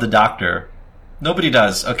love the doctor. Nobody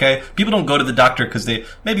does. Okay, people don't go to the doctor because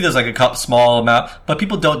maybe there's like a small amount, but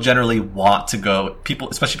people don't generally want to go. People,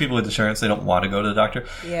 especially people with insurance, they don't want to go to the doctor.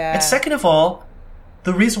 Yeah. And second of all,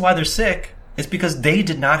 the reason why they're sick is because they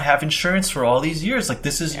did not have insurance for all these years. Like,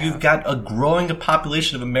 you've got a growing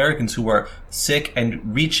population of Americans who are sick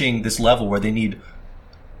and reaching this level where they need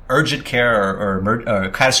urgent care or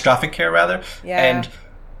catastrophic care, rather. Yeah. And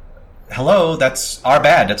hello, that's our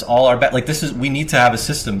bad. That's all our bad. Like, we need to have a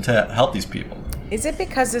system to help these people. Is it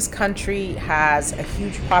because this country has a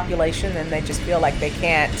huge population and they just feel like they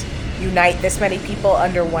can't unite this many people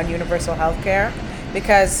under one universal health care?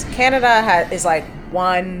 Because Canada is like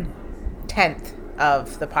 1/10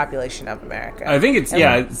 of the population of America. I think it's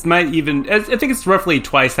I think it's roughly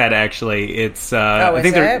twice that, actually. It's I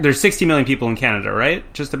think there's 60 million people in Canada, right?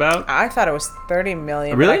 Just about. I thought it was 30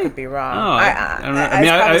 million. Really? But I could be wrong. Oh,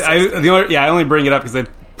 I only bring it up because I'm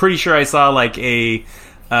pretty sure I saw like a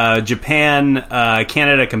Japan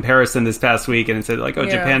Canada comparison this past week, and it said like,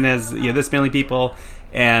 Japan has this many people,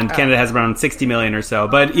 and Canada has around 60 million or so.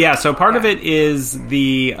 But so part of it is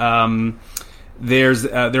the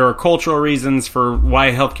there are cultural reasons for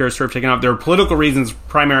why healthcare is sort of taken off. There are political reasons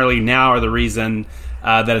primarily now are the reason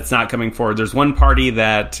that it's not coming forward. There's one party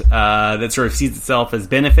that sort of sees itself as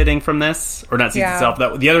benefiting from this, or not sees itself,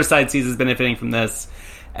 that the other side sees as benefiting from this,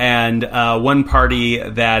 and one party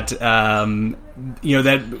that I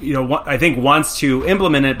think wants to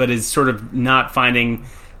implement it, but is sort of not finding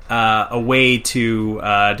a way to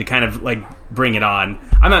kind of like bring it on.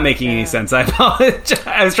 I'm not making any sense. I apologize.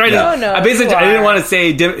 I was trying to. No, I didn't want to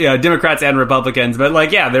say Democrats and Republicans, but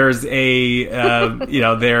like, there's a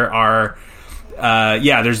there are.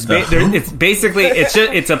 It's basically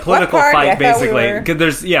it's a political fight basically, because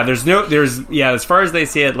there's as far as they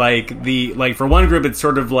see it, like for one group it's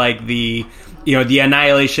sort of like the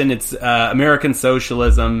annihilation, it's American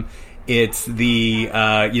socialism, it's the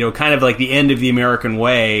kind of like the end of the American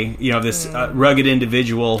way, this rugged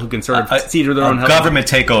individual who can sort of see to their own government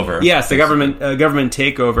takeover. Yes, the government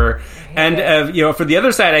takeover. And for the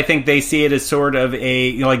other side, I think they see it as sort of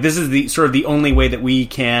a this is the sort of the only way that we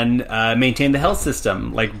can maintain the health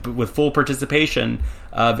system, like with full participation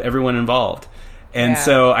of everyone involved. And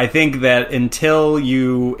so I think that until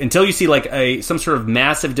you see like some sort of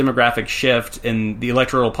massive demographic shift in the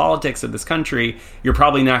electoral politics of this country, you're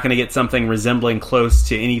probably not going to get something resembling close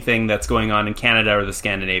to anything that's going on in Canada or the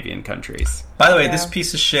Scandinavian countries. By the way, this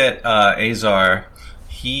piece of shit, Azar,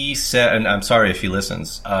 he said, and I'm sorry if he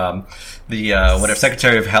listens, the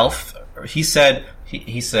Secretary of Health, he said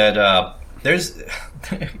there's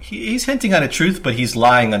he's hinting on a truth, but he's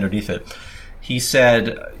lying underneath it. He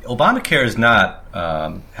said Obamacare is not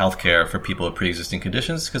health care for people with pre-existing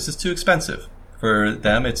conditions because it's too expensive. For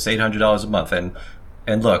them, it's $800 a month. And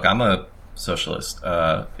look, I'm a socialist,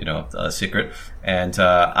 a secret, and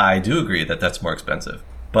I do agree that that's more expensive.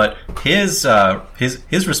 But his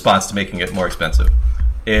response to making it more expensive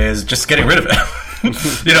is just getting rid of it,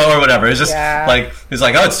 or whatever. It's just like he's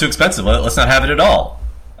like, oh, it's too expensive. Let's not have it at all.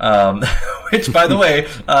 Which, by the way,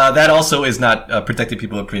 that also is not protecting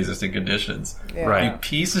people with pre-existing conditions. Yeah. Right. You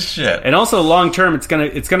piece of shit. And also, long term, it's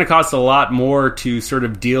gonna cost a lot more to sort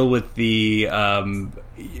of deal with the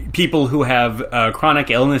people who have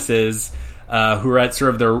chronic illnesses, who are at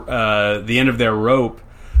sort of the end of their rope,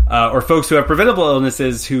 or folks who have preventable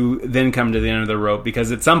illnesses who then come to the end of their rope.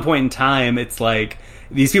 Because at some point in time, it's like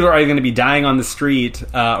these people are either going to be dying on the street,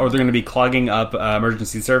 or they're going to be clogging up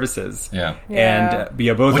emergency services. Yeah. And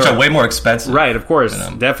both which are way more expensive. Right, of course,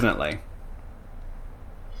 definitely.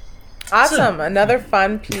 Awesome. Another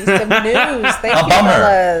fun piece of news. Thank you,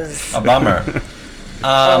 fellas. A bummer.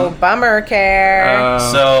 Bummer care.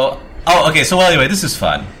 So anyway, this is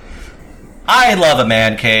fun. I love a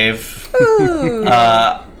man cave. Ooh.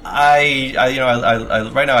 I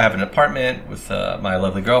right now I have an apartment with my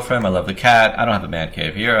lovely girlfriend, my lovely cat. I don't have a man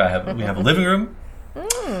cave here. We have a living room,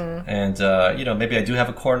 and maybe I do have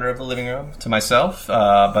a corner of the living room to myself,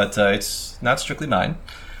 but it's not strictly mine.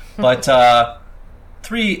 But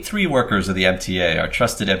three workers of the MTA, our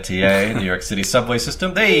trusted MTA, New York City subway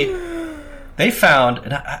system, they found,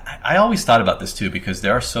 and I always thought about this too, because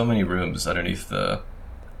there are so many rooms underneath the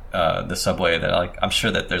subway that I'm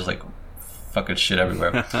sure that there's like fucking shit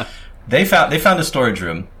everywhere. They found a storage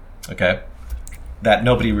room, okay, that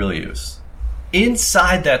nobody really used.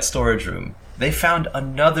 Inside that storage room, they found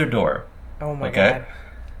another door. Oh my god.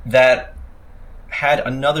 That had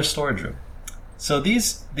another storage room. So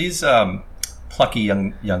these plucky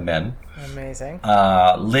young men, amazing,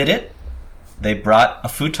 lit it. They brought a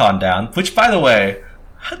futon down, which, by the way,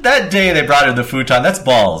 that day they brought in the futon, that's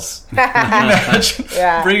balls. Can you imagine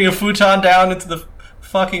bringing a futon down into the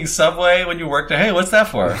fucking subway when you work there? Hey, what's that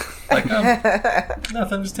for? Like,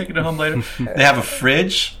 nothing, I'm just taking it home later. They have a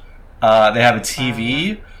fridge, they have a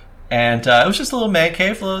TV, and it was just a little man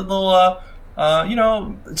cave, it's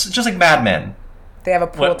just like Mad Men. They have a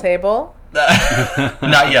pool table?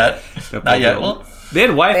 Not yet. Not yet. Well, they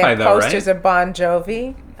had Wi-Fi, though, right? Posters of Bon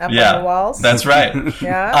Jovi up on the walls? That's right.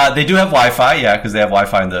 Yeah. They do have Wi-Fi, because they have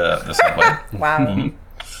Wi-Fi in the subway. Wow.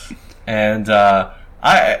 Mm-hmm. And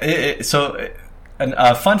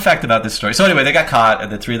a fun fact about this story. So anyway, they got caught, and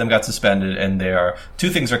the three of them got suspended, and two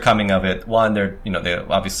things are coming of it. One, they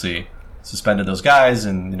obviously suspended those guys,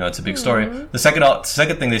 and it's a big story. The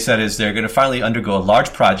second thing they said is they're going to finally undergo a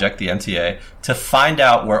large project, the MTA, to find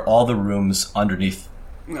out where all the rooms underneath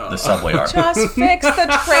the subway are. Just fix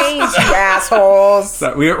the trains, you assholes.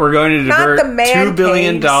 So we're going to divert $2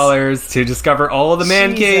 billion to discover all of the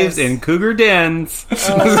man caves and cougar dens.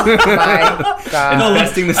 Oh my god!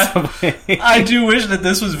 Investing the subway. I do wish that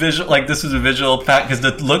this was visual, like this was a visual pack, because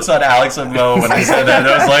the looks on Alex and Mo when I said that,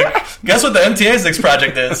 I was like, guess what the MTA's next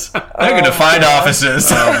project is? They're going to find offices.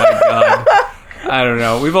 Oh my god. I don't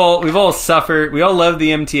know. We've all suffered. We all love the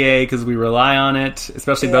MTA because we rely on it,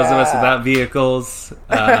 especially those of us without vehicles.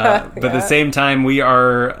 But at the same time, we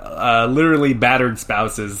are literally battered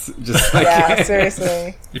spouses. Just like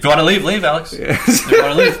seriously. If you want to leave, Alex. If you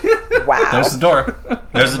want to leave. Wow. There's the door.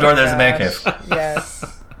 There's the door. There's the man cave. Yes.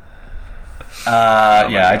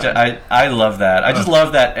 I love that. I just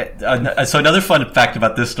love that. So another fun fact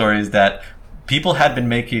about this story is that people had been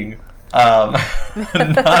making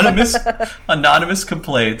anonymous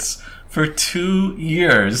complaints for 2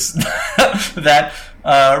 years that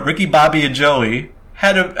Ricky, Bobby, and Joey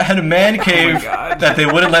had a man cave that they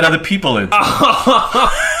wouldn't let other people in.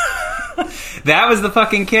 That was the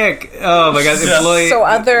fucking kick. Oh my god! So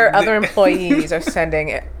other employees are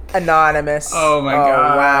sending anonymous. Oh my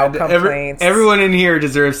god! Wow, complaints. Everyone in here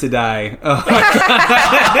deserves to die. Oh my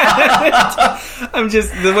god! I'm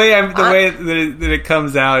just the way that it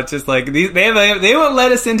comes out. It's just like they won't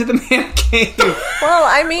let us into the man cave. Well,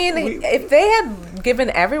 I mean, if they had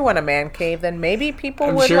given everyone a man cave, then maybe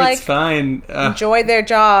people would it's fine. Enjoy their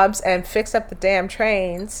jobs and fix up the damn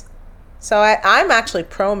trains. So I'm actually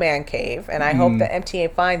pro man cave, and I hope the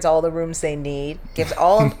MTA finds all the rooms they need, gives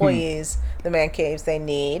all employees the man caves they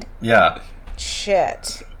need. Yeah.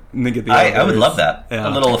 Shit. I would love that. Yeah.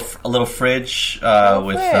 A little fridge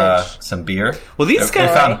with some beer. Well, these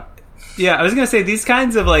guys. Yeah, I was gonna say these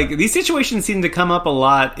kinds of these situations seem to come up a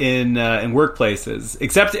lot in workplaces,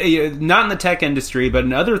 except not in the tech industry, but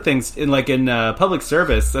in other things, in public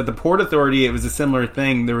service. At the Port Authority, it was a similar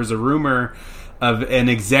thing. There was a rumor of an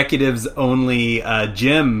executives only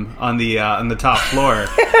gym on the top floor.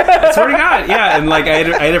 I swear to God, yeah. And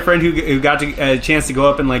I had a friend who got a chance to go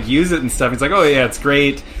up and use it and stuff. He's like, oh yeah, it's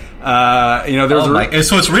great. So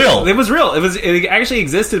it's real. It was real. It actually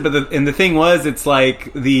existed, but the thing was, it's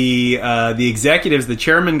like the executives, the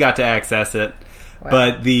chairman got to access it. Wow.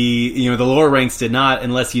 But the lower ranks did not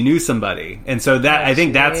unless you knew somebody, and so that I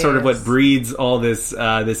think that's sort of what breeds all this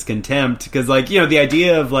contempt, because the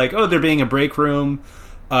idea of there being a break room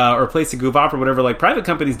or a place to goof off or whatever, private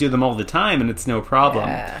companies do them all the time and it's no problem.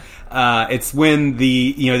 Yeah. It's when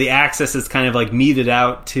the access is kind of meted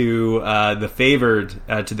out to the favored,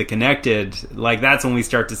 to the connected, that's when we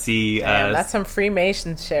start to see. That's some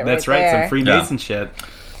Freemason shit. That's right, some Freemason shit.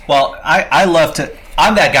 Well, I love to.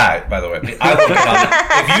 I'm that guy, by the way. I will get on it.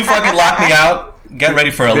 If you fucking lock me out, get ready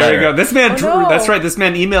for a letter. There you go. This man, that's right. This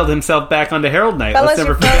man emailed himself back onto Herald Night. Let's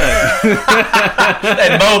never forget.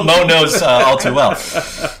 And Mo knows all too well.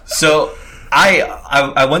 So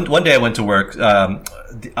I went one day. I went to work.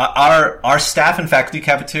 Our staff and faculty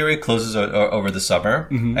cafeteria closes over the summer,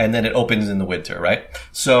 and then it opens in the winter, right?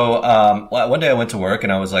 So one day I went to work,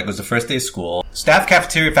 and I was it was the first day of school. Staff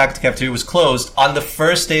cafeteria, faculty cafeteria was closed on the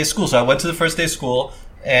first day of school. So I went to the first day of school,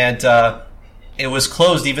 and it was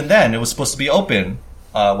closed even then. It was supposed to be open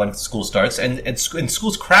when school starts, and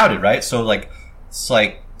school's crowded, right? So it's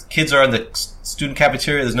kids are in the student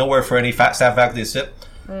cafeteria. There's nowhere for any staff faculty to sit.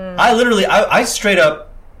 I straight up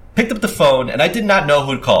picked up the phone, and I did not know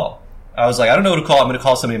who to call. I was I don't know who to call. I'm going to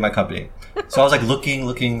call somebody in my company. So I was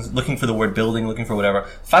looking for the word building, looking for whatever.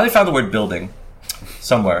 Finally found the word building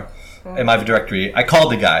somewhere in my directory. I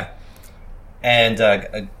called the guy, and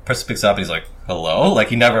a person picks up, and he's like, hello?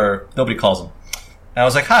 Nobody calls him. And I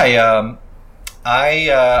was like, hi,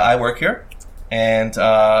 I work here, and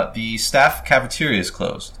the staff cafeteria is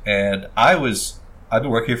closed. And I've been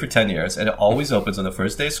working here for 10 years, and it always opens on the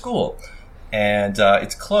first day of school. And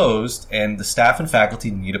it's closed, and the staff and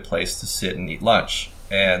faculty need a place to sit and eat lunch.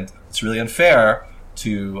 And it's really unfair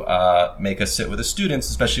to make us sit with the students,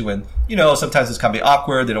 especially when, sometimes it's kind of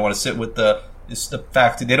awkward. They don't want to sit with the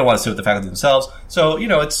faculty. They don't want to sit with the faculty themselves. So,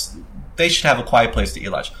 they should have a quiet place to eat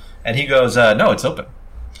lunch. And he goes, no, it's open.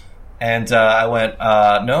 And I went,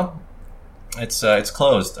 no, it's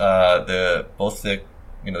closed. Both the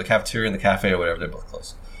cafeteria and the cafe or whatever, they're both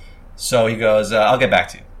closed. So he goes, I'll get back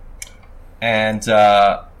to you. And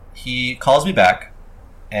he calls me back,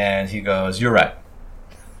 and he goes, you're right.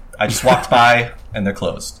 I just walked by, and they're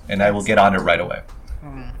closed, and I will get on it right away.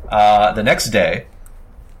 The next day,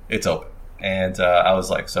 it's open, and I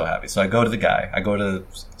was so happy. So I go to the guy. I go to the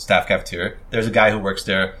staff cafeteria. There's a guy who works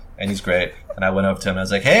there, and he's great. And I went up to him, and I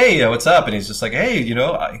was like, hey, what's up? And he's just like, hey,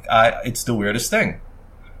 it's the weirdest thing.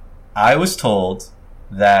 I was told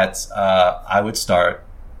that I would start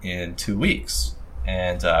in 2 weeks.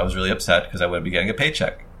 And I was really upset because I wouldn't be getting a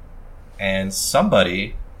paycheck. And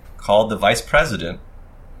somebody called the vice president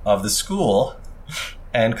of the school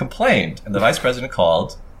and complained. And the vice president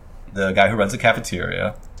called the guy who runs the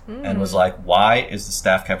cafeteria and was like, why is the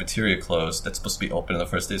staff cafeteria closed that's supposed to be open on the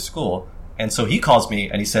first day of school? And so he calls me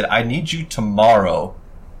and he said, I need you tomorrow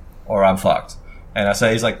or I'm fucked. And I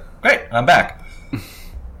said, he's like, great, I'm back.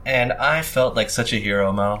 And I felt like such a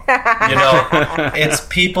hero, Mo. You know, it's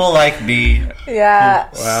people like me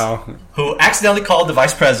who accidentally called the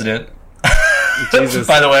vice president. Jesus.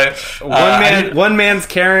 By the way, one man's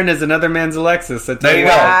Karen is another man's Alexis. There you go.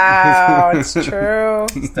 Wow, it's true.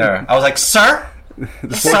 There. I was like, sir?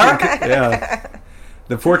 Yeah.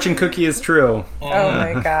 The fortune cookie is true. Oh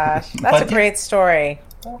my gosh. That's a great story.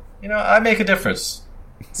 You know, I make a difference.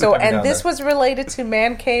 So, and this was related to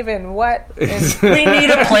Man Cave and what? We need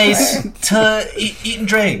a place to eat and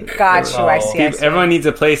drink. Got you, I see. Everyone needs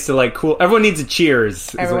a place to like cool. Everyone needs a cheers,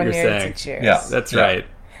 is Everyone what you're needs saying. a cheers. Yeah. That's right.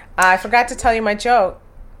 I forgot to tell you my joke.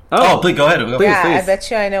 Oh, please, go ahead. Please. I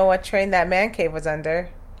bet you I know what train that Man Cave was under.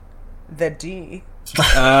 The D.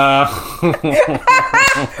 That's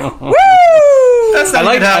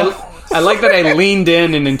I like that I leaned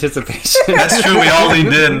in anticipation. That's true. We all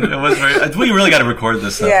leaned in. It was we really got to record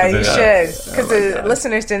this stuff. Yeah, you should, because the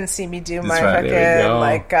listeners didn't see me do my right. fucking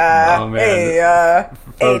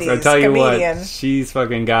Folks, 80s I tell you comedian. what, she's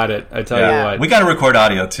fucking got it. I tell you what. We got to record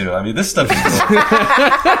audio too. I mean, this stuff is cool.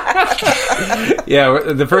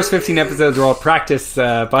 Yeah, the first 15 episodes were all practice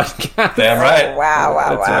podcasts. Damn right. Wow.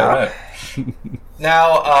 Right.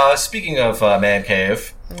 Now, speaking of Man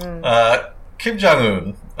Cave, Kim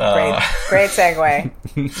Jong-un. Great segue.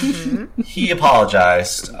 He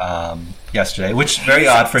apologized yesterday, which is very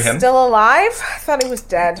odd for him. Still alive? I thought he was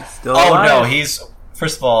dead. Still alive. No, he's...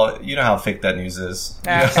 First of all, you know how fake that news is.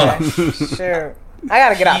 Okay, sure. I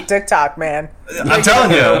gotta get off TikTok, man. I'm telling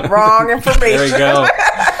you. Wrong information. There you go.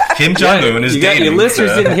 Kim Jong-un is dating. Your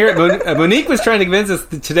listeners didn't hear it. Monique was trying to convince us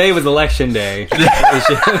that today was election day.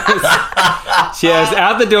 She was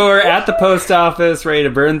out the door at the post office, ready to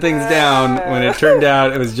burn things down, when it turned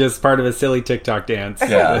out it was just part of a silly TikTok dance.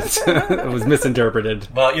 Yeah. It was misinterpreted.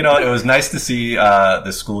 Well, you know, it was nice to see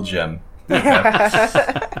the school gym. Okay.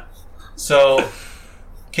 So,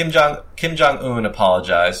 Kim Jong-un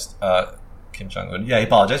apologized. Kim Jong-un, he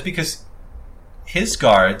apologized because his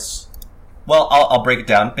guards. Well, I'll break it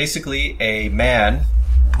down. Basically, a man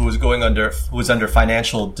who was under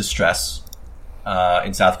financial distress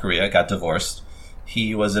in South Korea got divorced.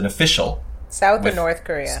 He was an official. South or North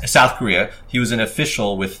Korea? South Korea. He was an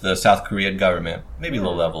official with the South Korean government, maybe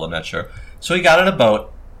low level. I'm not sure. So he got on a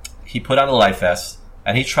boat. He put on a life vest,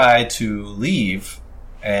 and he tried to leave.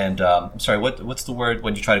 And I'm sorry, what's the word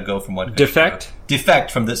when you try to go from one country Defect?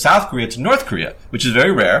 Defect from the South Korea to North Korea, which is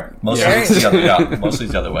very rare. Mostly it's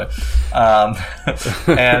the other way.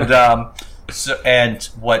 And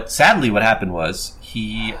what happened was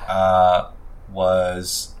he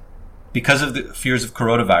was, because of the fears of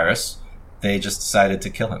coronavirus, they just decided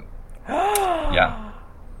to kill him. Yeah.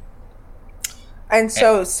 And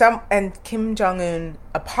so Kim Jong-un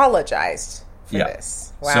apologized for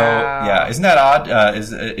this. Wow. So isn't that odd?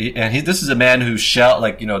 This is a man who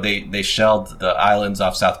they shelled the islands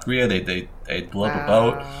off South Korea. They blew up a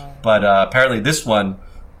boat, but apparently this one,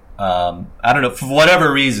 I don't know, for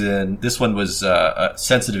whatever reason, this one was a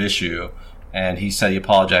sensitive issue, and he said he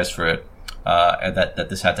apologized for it, and that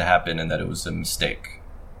this had to happen, and that it was a mistake.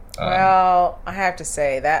 Well, I have to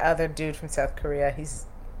say that other dude from South Korea, he's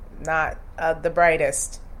not the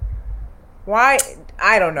brightest. Why?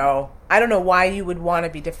 I don't know. I don't know why you would want to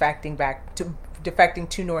be defecting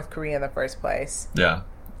to North Korea in the first place. Yeah.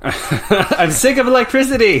 I'm sick of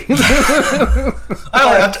electricity.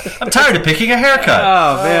 I'm tired of picking a haircut.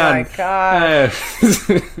 Oh man! Oh my god!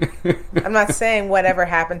 I'm not saying whatever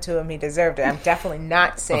happened to him he deserved it. I'm definitely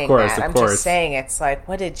not saying that. I'm just saying it's like,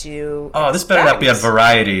 what did you? Oh, this better not be a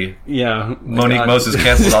Variety. Yeah, Monique Moses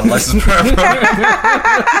canceled on License Forever.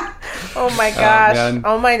 Oh my gosh!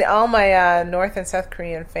 All my North and South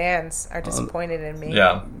Korean fans are disappointed in me.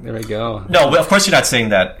 Yeah, there we go. No, of course you're not saying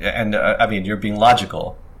that, and I mean you're being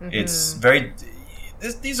logical. Mm-hmm. It's very.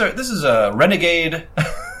 This is a renegade.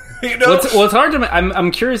 You know? Well, it's hard to. I'm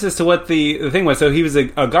curious as to what the thing was. So he was a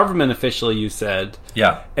government official, you said.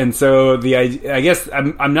 Yeah. And so I guess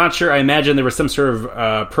I'm not sure. I imagine there was some sort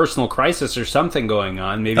of personal crisis or something going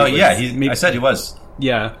on. Maybe. I said he was.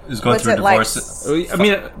 Yeah, he was going through a divorce. I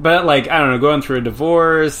mean, but I don't know, going through a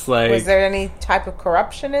divorce. Was there any type of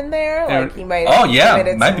corruption in there? Like he might.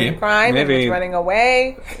 Might be crime. Maybe and was running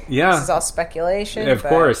away. Yeah, this is all speculation. Of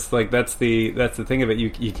course, that's the thing of it.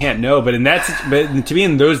 You can't know, but but to be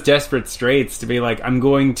in those desperate straits, to be like, I'm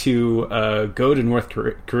going to go to North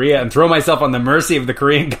Korea and throw myself on the mercy of the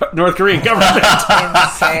North Korean government.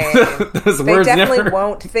 Insane. They definitely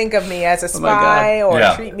won't think of me as a spy or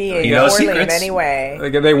treat me poorly in any way.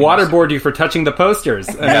 Like they waterboard you for touching the posters.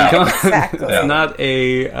 Exactly. It's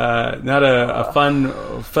not a fun,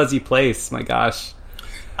 fuzzy place. My gosh.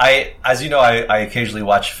 As you know, I occasionally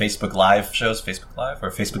watch Facebook Live shows, Facebook Live or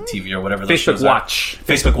Facebook TV or whatever those shows are.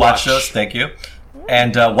 Facebook Watch shows. Thank you.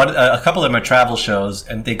 And a couple of them are travel shows,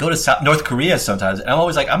 and they go to North Korea sometimes. And I'm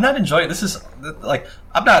always like, I'm not enjoying it. This is like,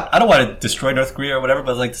 I don't want to destroy North Korea or whatever,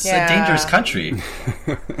 but like, this is a dangerous country.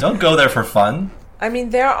 Don't go there for fun. I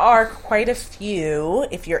mean, there are quite a few,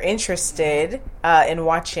 if you're interested in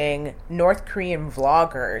watching North Korean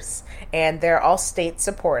vloggers, and they're all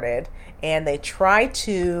state-supported, and they try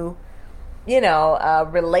to,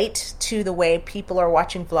 relate to the way people are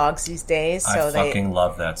watching vlogs these days. So I fucking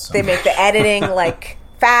love that so They much. make the editing, like,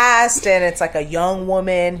 fast, and it's like a young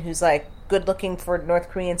woman who's, like, good looking for North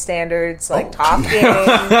Korean standards, like talking.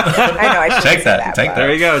 I know I should take that.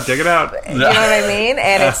 There you go. Check it out. You know what I mean?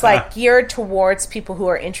 And it's like geared towards people who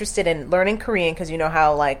are interested in learning Korean, because you know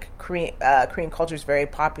how like Korean culture is very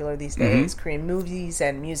popular these days, Korean movies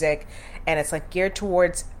and music, and it's like geared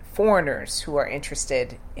towards foreigners who are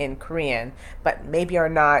interested in Korean, but maybe are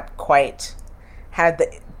not quite have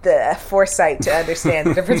the foresight to understand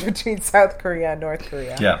the difference between South Korea and North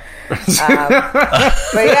Korea. Yeah.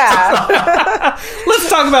 But yeah. Let's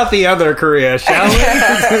talk about the other Korea, shall we? But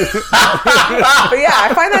yeah,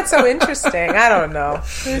 I find that so interesting. I don't know.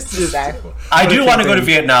 Who's to say? I do want to go to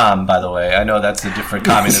Vietnam, by the way. I know that's a different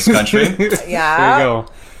communist country. Yeah. There you go.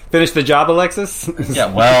 Finish the job, Alexis?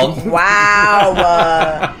 Yeah, well...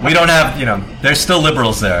 Wow. We don't have, there's still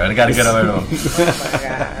liberals there, and I got to get over them. Oh my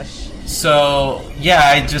gosh. So,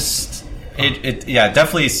 yeah,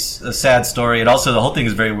 definitely a sad story. And also, the whole thing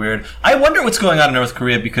is very weird. I wonder what's going on in North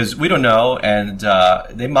Korea, because we don't know, and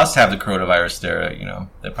they must have the coronavirus there,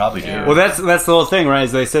 They probably do. Well, that's the whole thing, right?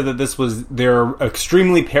 Is they said that they're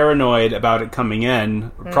extremely paranoid about it coming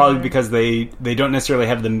in, probably because they don't necessarily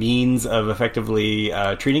have the means of effectively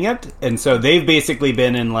treating it. And so they've basically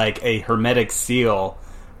been in, like, a hermetic seal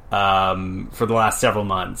for the last several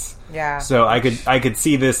months. Yeah. So I could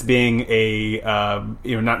see this being a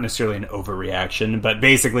not necessarily an overreaction, but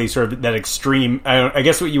basically sort of that extreme. I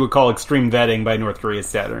guess what you would call extreme vetting by North Korea's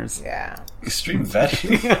senators. Yeah. Extreme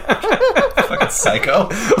vetting? Fucking psycho.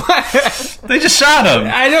 They just shot him.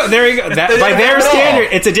 I know. There you go. By their standard,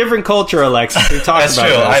 it's a different culture, Alexis. We talked That's about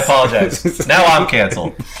true. this. I apologize. Now I'm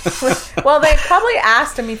canceled. Well, they probably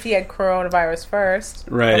asked him if he had coronavirus first.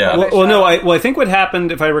 Right. Yeah. Well, no. I think what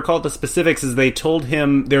happened, if I recall the specifics, is they told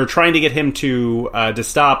him they were trying to get him to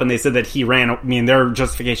stop, and they said that he ran. I mean, their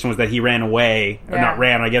justification was that he ran away, or not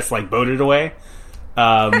ran. I guess like boated away. He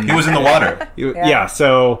was in the water. Yeah.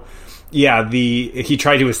 So. Yeah, he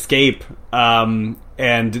tried to escape, and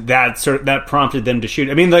that prompted them to shoot.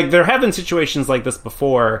 I mean, like, there have been situations like this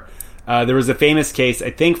before. There was a famous case,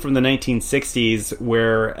 I think, from the 1960s,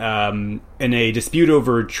 where in a dispute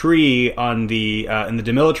over a tree in the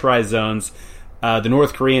demilitarized zones, the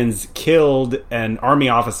North Koreans killed an army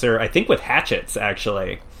officer, I think with hatchets,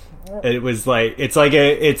 actually. It's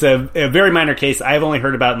a very minor case I've only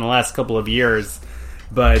heard about in the last couple of years.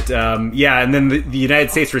 But, and then the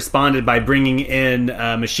United States responded by bringing in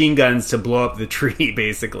machine guns to blow up the tree,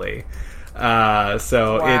 basically. It's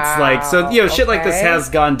like, shit like this has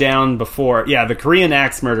gone down before. Yeah, the Korean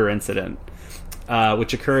axe murder incident,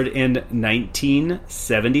 which occurred in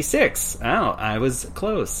 1976. Oh, I was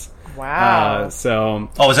close. Wow. Was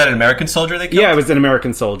that an American soldier they killed? Yeah, it was an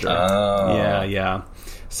American soldier. Oh. Yeah.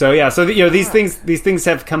 These things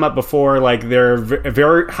have come up before. Like, they're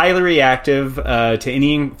very highly reactive to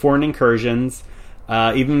any foreign incursions,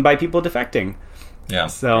 even by people defecting. Yeah.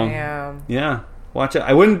 So yeah, watch it.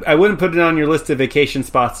 I wouldn't put it on your list of vacation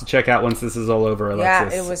spots to check out once this is all over,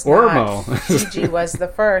 Alexis. Yeah, it was or not. Mo. Gigi was the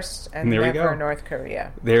first, and there we never go. North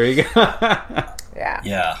Korea. There you go. Yeah.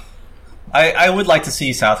 Yeah. I would like to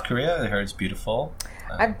see South Korea. I heard it's beautiful.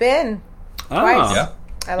 I've been Oh. twice. Yeah.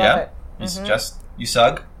 I love it. You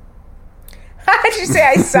sug? Did you say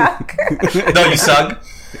I suck? No, you sug.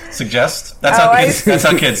 Suggest. That's how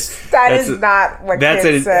kids. That is not what That's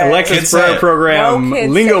kids an say. Alexis Kids say it. program No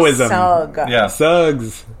kids lingoism. say sug. Yeah.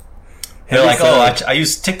 Sugs. They're like, Heavy I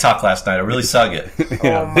used TikTok last night. I really sug it.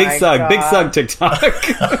 Yeah, Oh big my sug, big God. sug TikTok.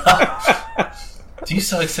 Do you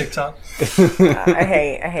sug TikTok? I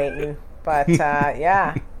hate you. But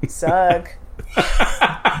yeah, sug.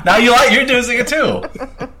 Now you're doing it too.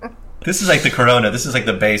 This is like the corona. This is like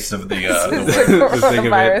the base of the word. Just think of it.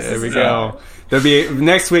 Coronavirus There we is- go. There'll be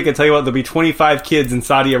next week. I tell you what, there'll be 25 kids in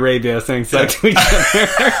Saudi Arabia saying "suck" to each other.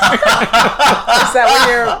 Is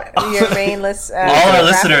that what your main list? All our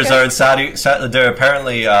listeners are in Saudi. They're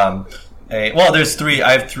apparently there's three.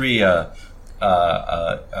 I have three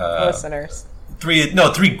listeners. three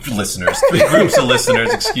listeners, three groups of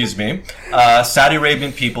listeners, excuse me. Saudi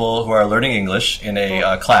Arabian people who are learning English in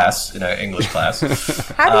a English class.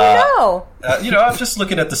 How do you know? I'm just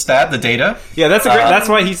looking at the data. Yeah, that's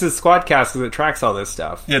why he's a Squadcast, because it tracks all this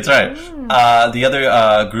stuff. Yeah, that's right. The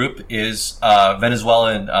other group is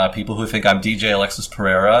Venezuelan people who think I'm DJ Alexis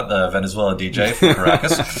Pereira, the Venezuela DJ from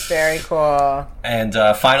Caracas. Very cool. And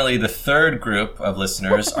finally, the third group of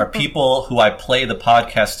listeners are people who I play the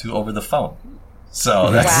podcast to over the phone.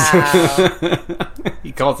 So that's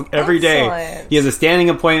he calls them every day. He has a standing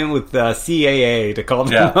appointment with the CAA to call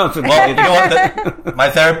them up. And well, you know what?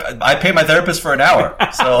 I pay my therapist for an hour,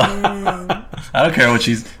 so I don't care what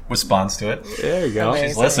she responds to it. There you go.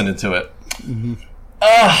 She's listening to it.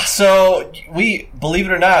 So we, believe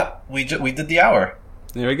it or not, we did the hour.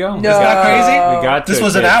 There we go. No. Isn't that crazy? We got this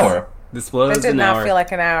was an hour. This was It did not feel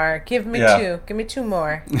like an hour. Give me 2. Give me 2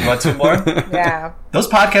 more. You want 2 more? Yeah. Those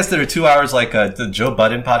podcasts that are 2 hours, like the Joe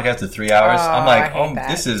Budden podcast, are 3 hours. I'm like,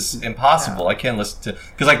 this is impossible. No. I can't listen to,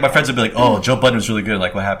 because like my friends would be like, oh, Joe Budden was really good.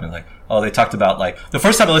 Like, what happened? Like, oh, they talked about like the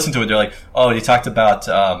first time I listened to it, they're like, oh, he talked about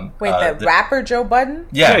the rapper Joe Budden.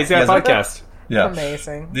 Yeah, he's got a podcast. Yeah,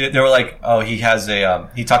 amazing. They were like, oh, he has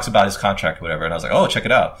he talks about his contract or whatever, and I was like, oh, check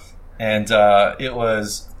it out. And it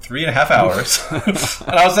was 3.5 hours.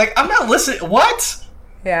 And I was like, I'm not listening. What?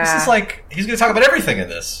 Yeah. This is like, he's going to talk about everything in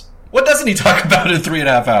this. What doesn't he talk about in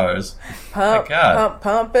 3.5 hours? Pump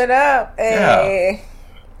it up. Hey.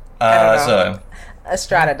 Yeah. So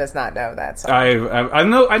Estrada does not know that song. I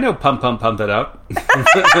know Pump It Up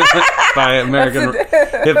by American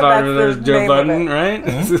hip hop Joe Budden, right?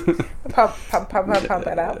 Mm-hmm. Pump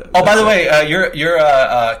it up. Oh, by the way, you're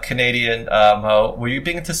a Canadian, Ho. Were you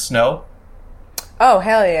big into snow? Oh,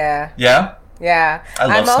 hell yeah. Yeah? Yeah.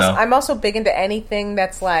 I love snow. I'm also big into anything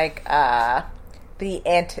that's like not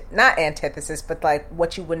antithesis, but like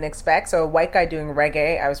what you wouldn't expect. So a white guy doing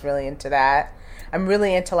reggae, I was really into that. I'm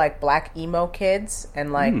really into like black emo kids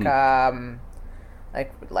and like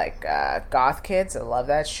goth kids. I love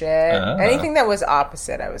that shit. Anything that was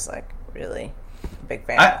opposite, I was like really a big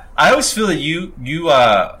fan. I always feel that you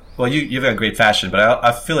have got great fashion, but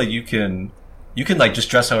I feel like you can like just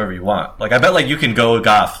dress however you want. Like I bet like you can go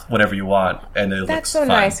goth whenever you want, and it that's looks so fine.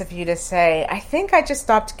 Nice of you to say. I think I just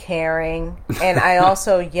stopped caring, and I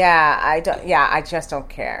also I just don't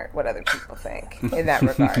care what other people think in that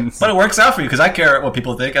regard. But it works out for you because I care what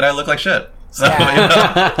people think, and I look like shit. So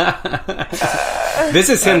this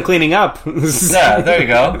is him cleaning up. Yeah, there you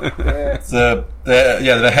go.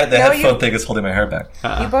 The headphone thing is holding my hair back.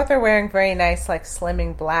 You both are wearing very nice, like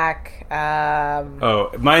slimming black.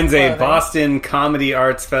 Mine's a Boston Comedy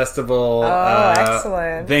Arts Festival.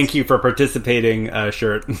 Excellent! Thank you for participating.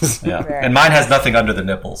 Shirt. Yeah, and mine has nothing under the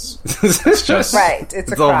nipples. It's just right.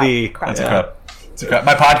 It's a crop. It's a crop.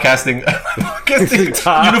 My podcasting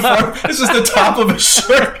uniform is just the top of a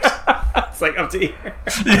shirt. It's like up to here.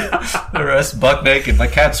 Yeah. The rest buck naked. My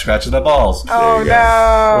cat's scratching the balls. Oh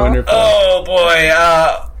no! Wonderful. Oh boy,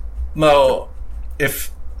 Mo.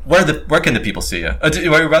 Where can the people see you?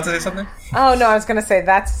 Were you about to say something? Oh no, I was going to say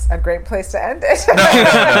that's a great place to end it.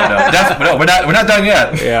 No, we're not done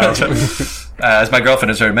yet. Yeah. As my girlfriend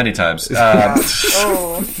has heard many times. Strap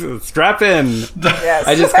in. Yes.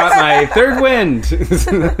 I just got my third wind.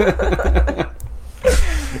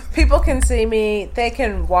 People can see me. They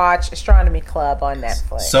can watch Astronomy Club on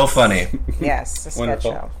Netflix. So funny. Yes, a sketch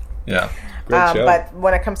show. Yeah. Great show. But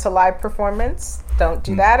when it comes to live performance, don't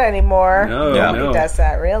do that anymore. No. Does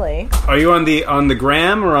that really? Are you on the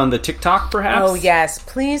gram or on the TikTok perhaps? Oh yes,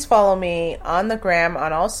 please follow me on the gram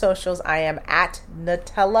on all socials. I am at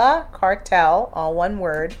Nutella Cartel, all one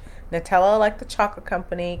word. Nutella like the chocolate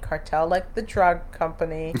company, Cartel like the drug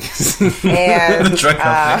company, and The drug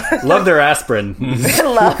company. Love their aspirin.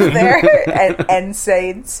 love their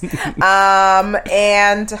NSAIDs.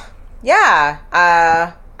 And yeah,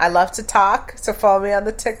 I love to talk, so follow me on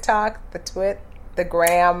the TikTok, the Twit, the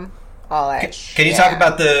gram, all that. Can you talk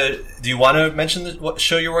about do you want to mention what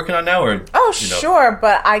show you're working on now, or? Sure,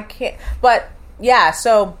 but I can't. But yeah,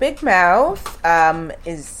 so Big Mouth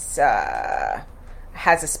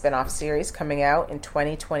has a spin-off series coming out in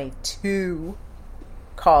 2022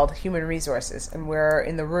 called Human Resources, and we're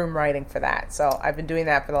in the room writing for that. So I've been doing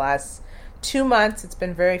that for the last 2 months. It's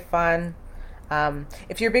been very fun.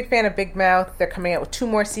 If you're a big fan of Big Mouth, they're coming out with 2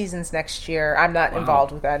 more seasons next year. I'm not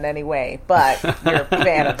involved with that in any way, but you're a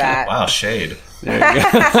fan of that. Wow, shade. But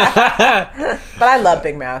I love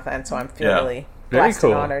Big Mouth, and so I'm really blessed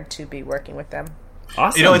and honored to be working with them.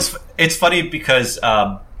 Awesome. You know, it's funny because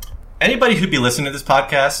anybody who'd be listening to this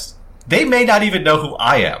podcast they may not even know who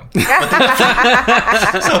I am.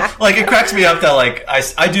 So, like, it cracks me up that, like,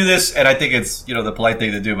 I do this, and I think it's, the polite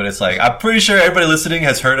thing to do, but it's like, I'm pretty sure everybody listening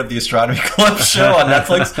has heard of the Astronomy Club show on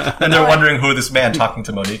Netflix, and they're wondering who this man talking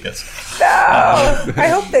to Monique is. No, I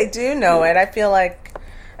hope they do know it. I feel like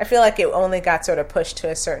it only got sort of pushed to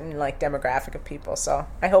a certain, like, demographic of people, so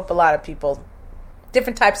I hope a lot of people,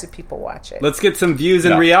 different types of people watch it. Let's get some views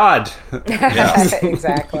in Riyadh. Yeah.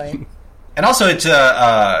 Exactly. And also, it's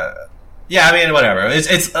whatever.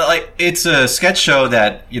 It's a sketch show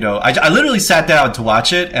that I literally sat down to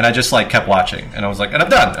watch it, and I just like kept watching, and I was like, and I'm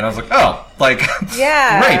done, and I was like, oh, like,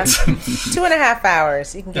 yeah, great. 2.5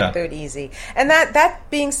 hours, you can get through it easy. And that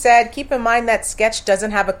being said, keep in mind that sketch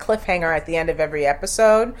doesn't have a cliffhanger at the end of every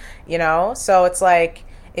episode, so it's like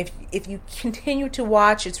if you continue to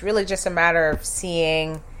watch, it's really just a matter of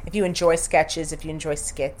seeing if you enjoy sketches, if you enjoy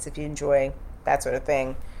skits, if you enjoy that sort of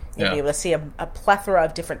thing. You'll be able to see a plethora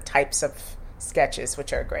of different types of sketches,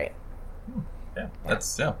 which are great. Yeah,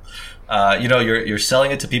 that's you're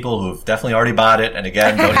selling it to people who've definitely already bought it, and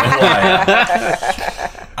again, don't know who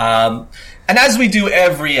I am. And as we do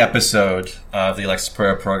every episode of the Alexis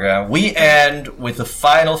Prayer program, we end with a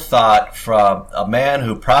final thought from a man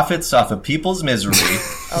who profits off of people's misery.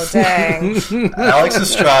 Oh, dang. Alex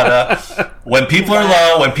Estrada. When people are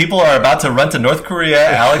low, when people are about to run to North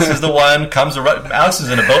Korea, Alex is the one, Alex is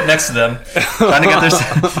in a boat next to them, trying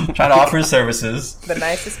to offer his services. The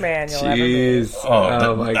nicest man you'll ever meet.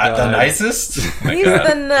 Oh my God. The nicest? He's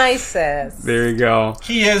the nicest. There you go.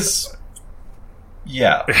 He is...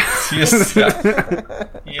 Yeah. He is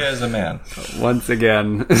a man. Once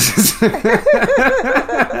again.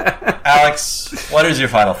 Alex, what is your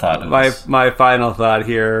final thought? My final thought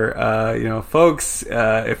here, folks,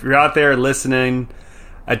 if you're out there listening,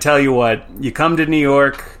 I tell you what, you come to New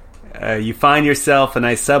York, you find yourself a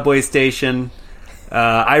nice subway station.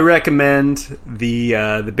 I recommend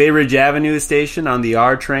the Bay Ridge Avenue station on the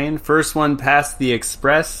R train, first one past the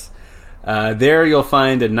Express. There you'll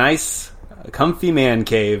find a nice, comfy man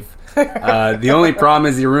cave. The only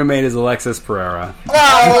problem is your roommate is Alexis Pereira.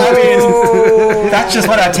 Well, that's just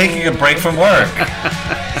when I'm taking a break from work.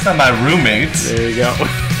 It's not my roommate. There you go.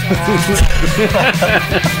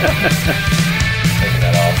 Take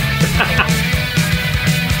that off.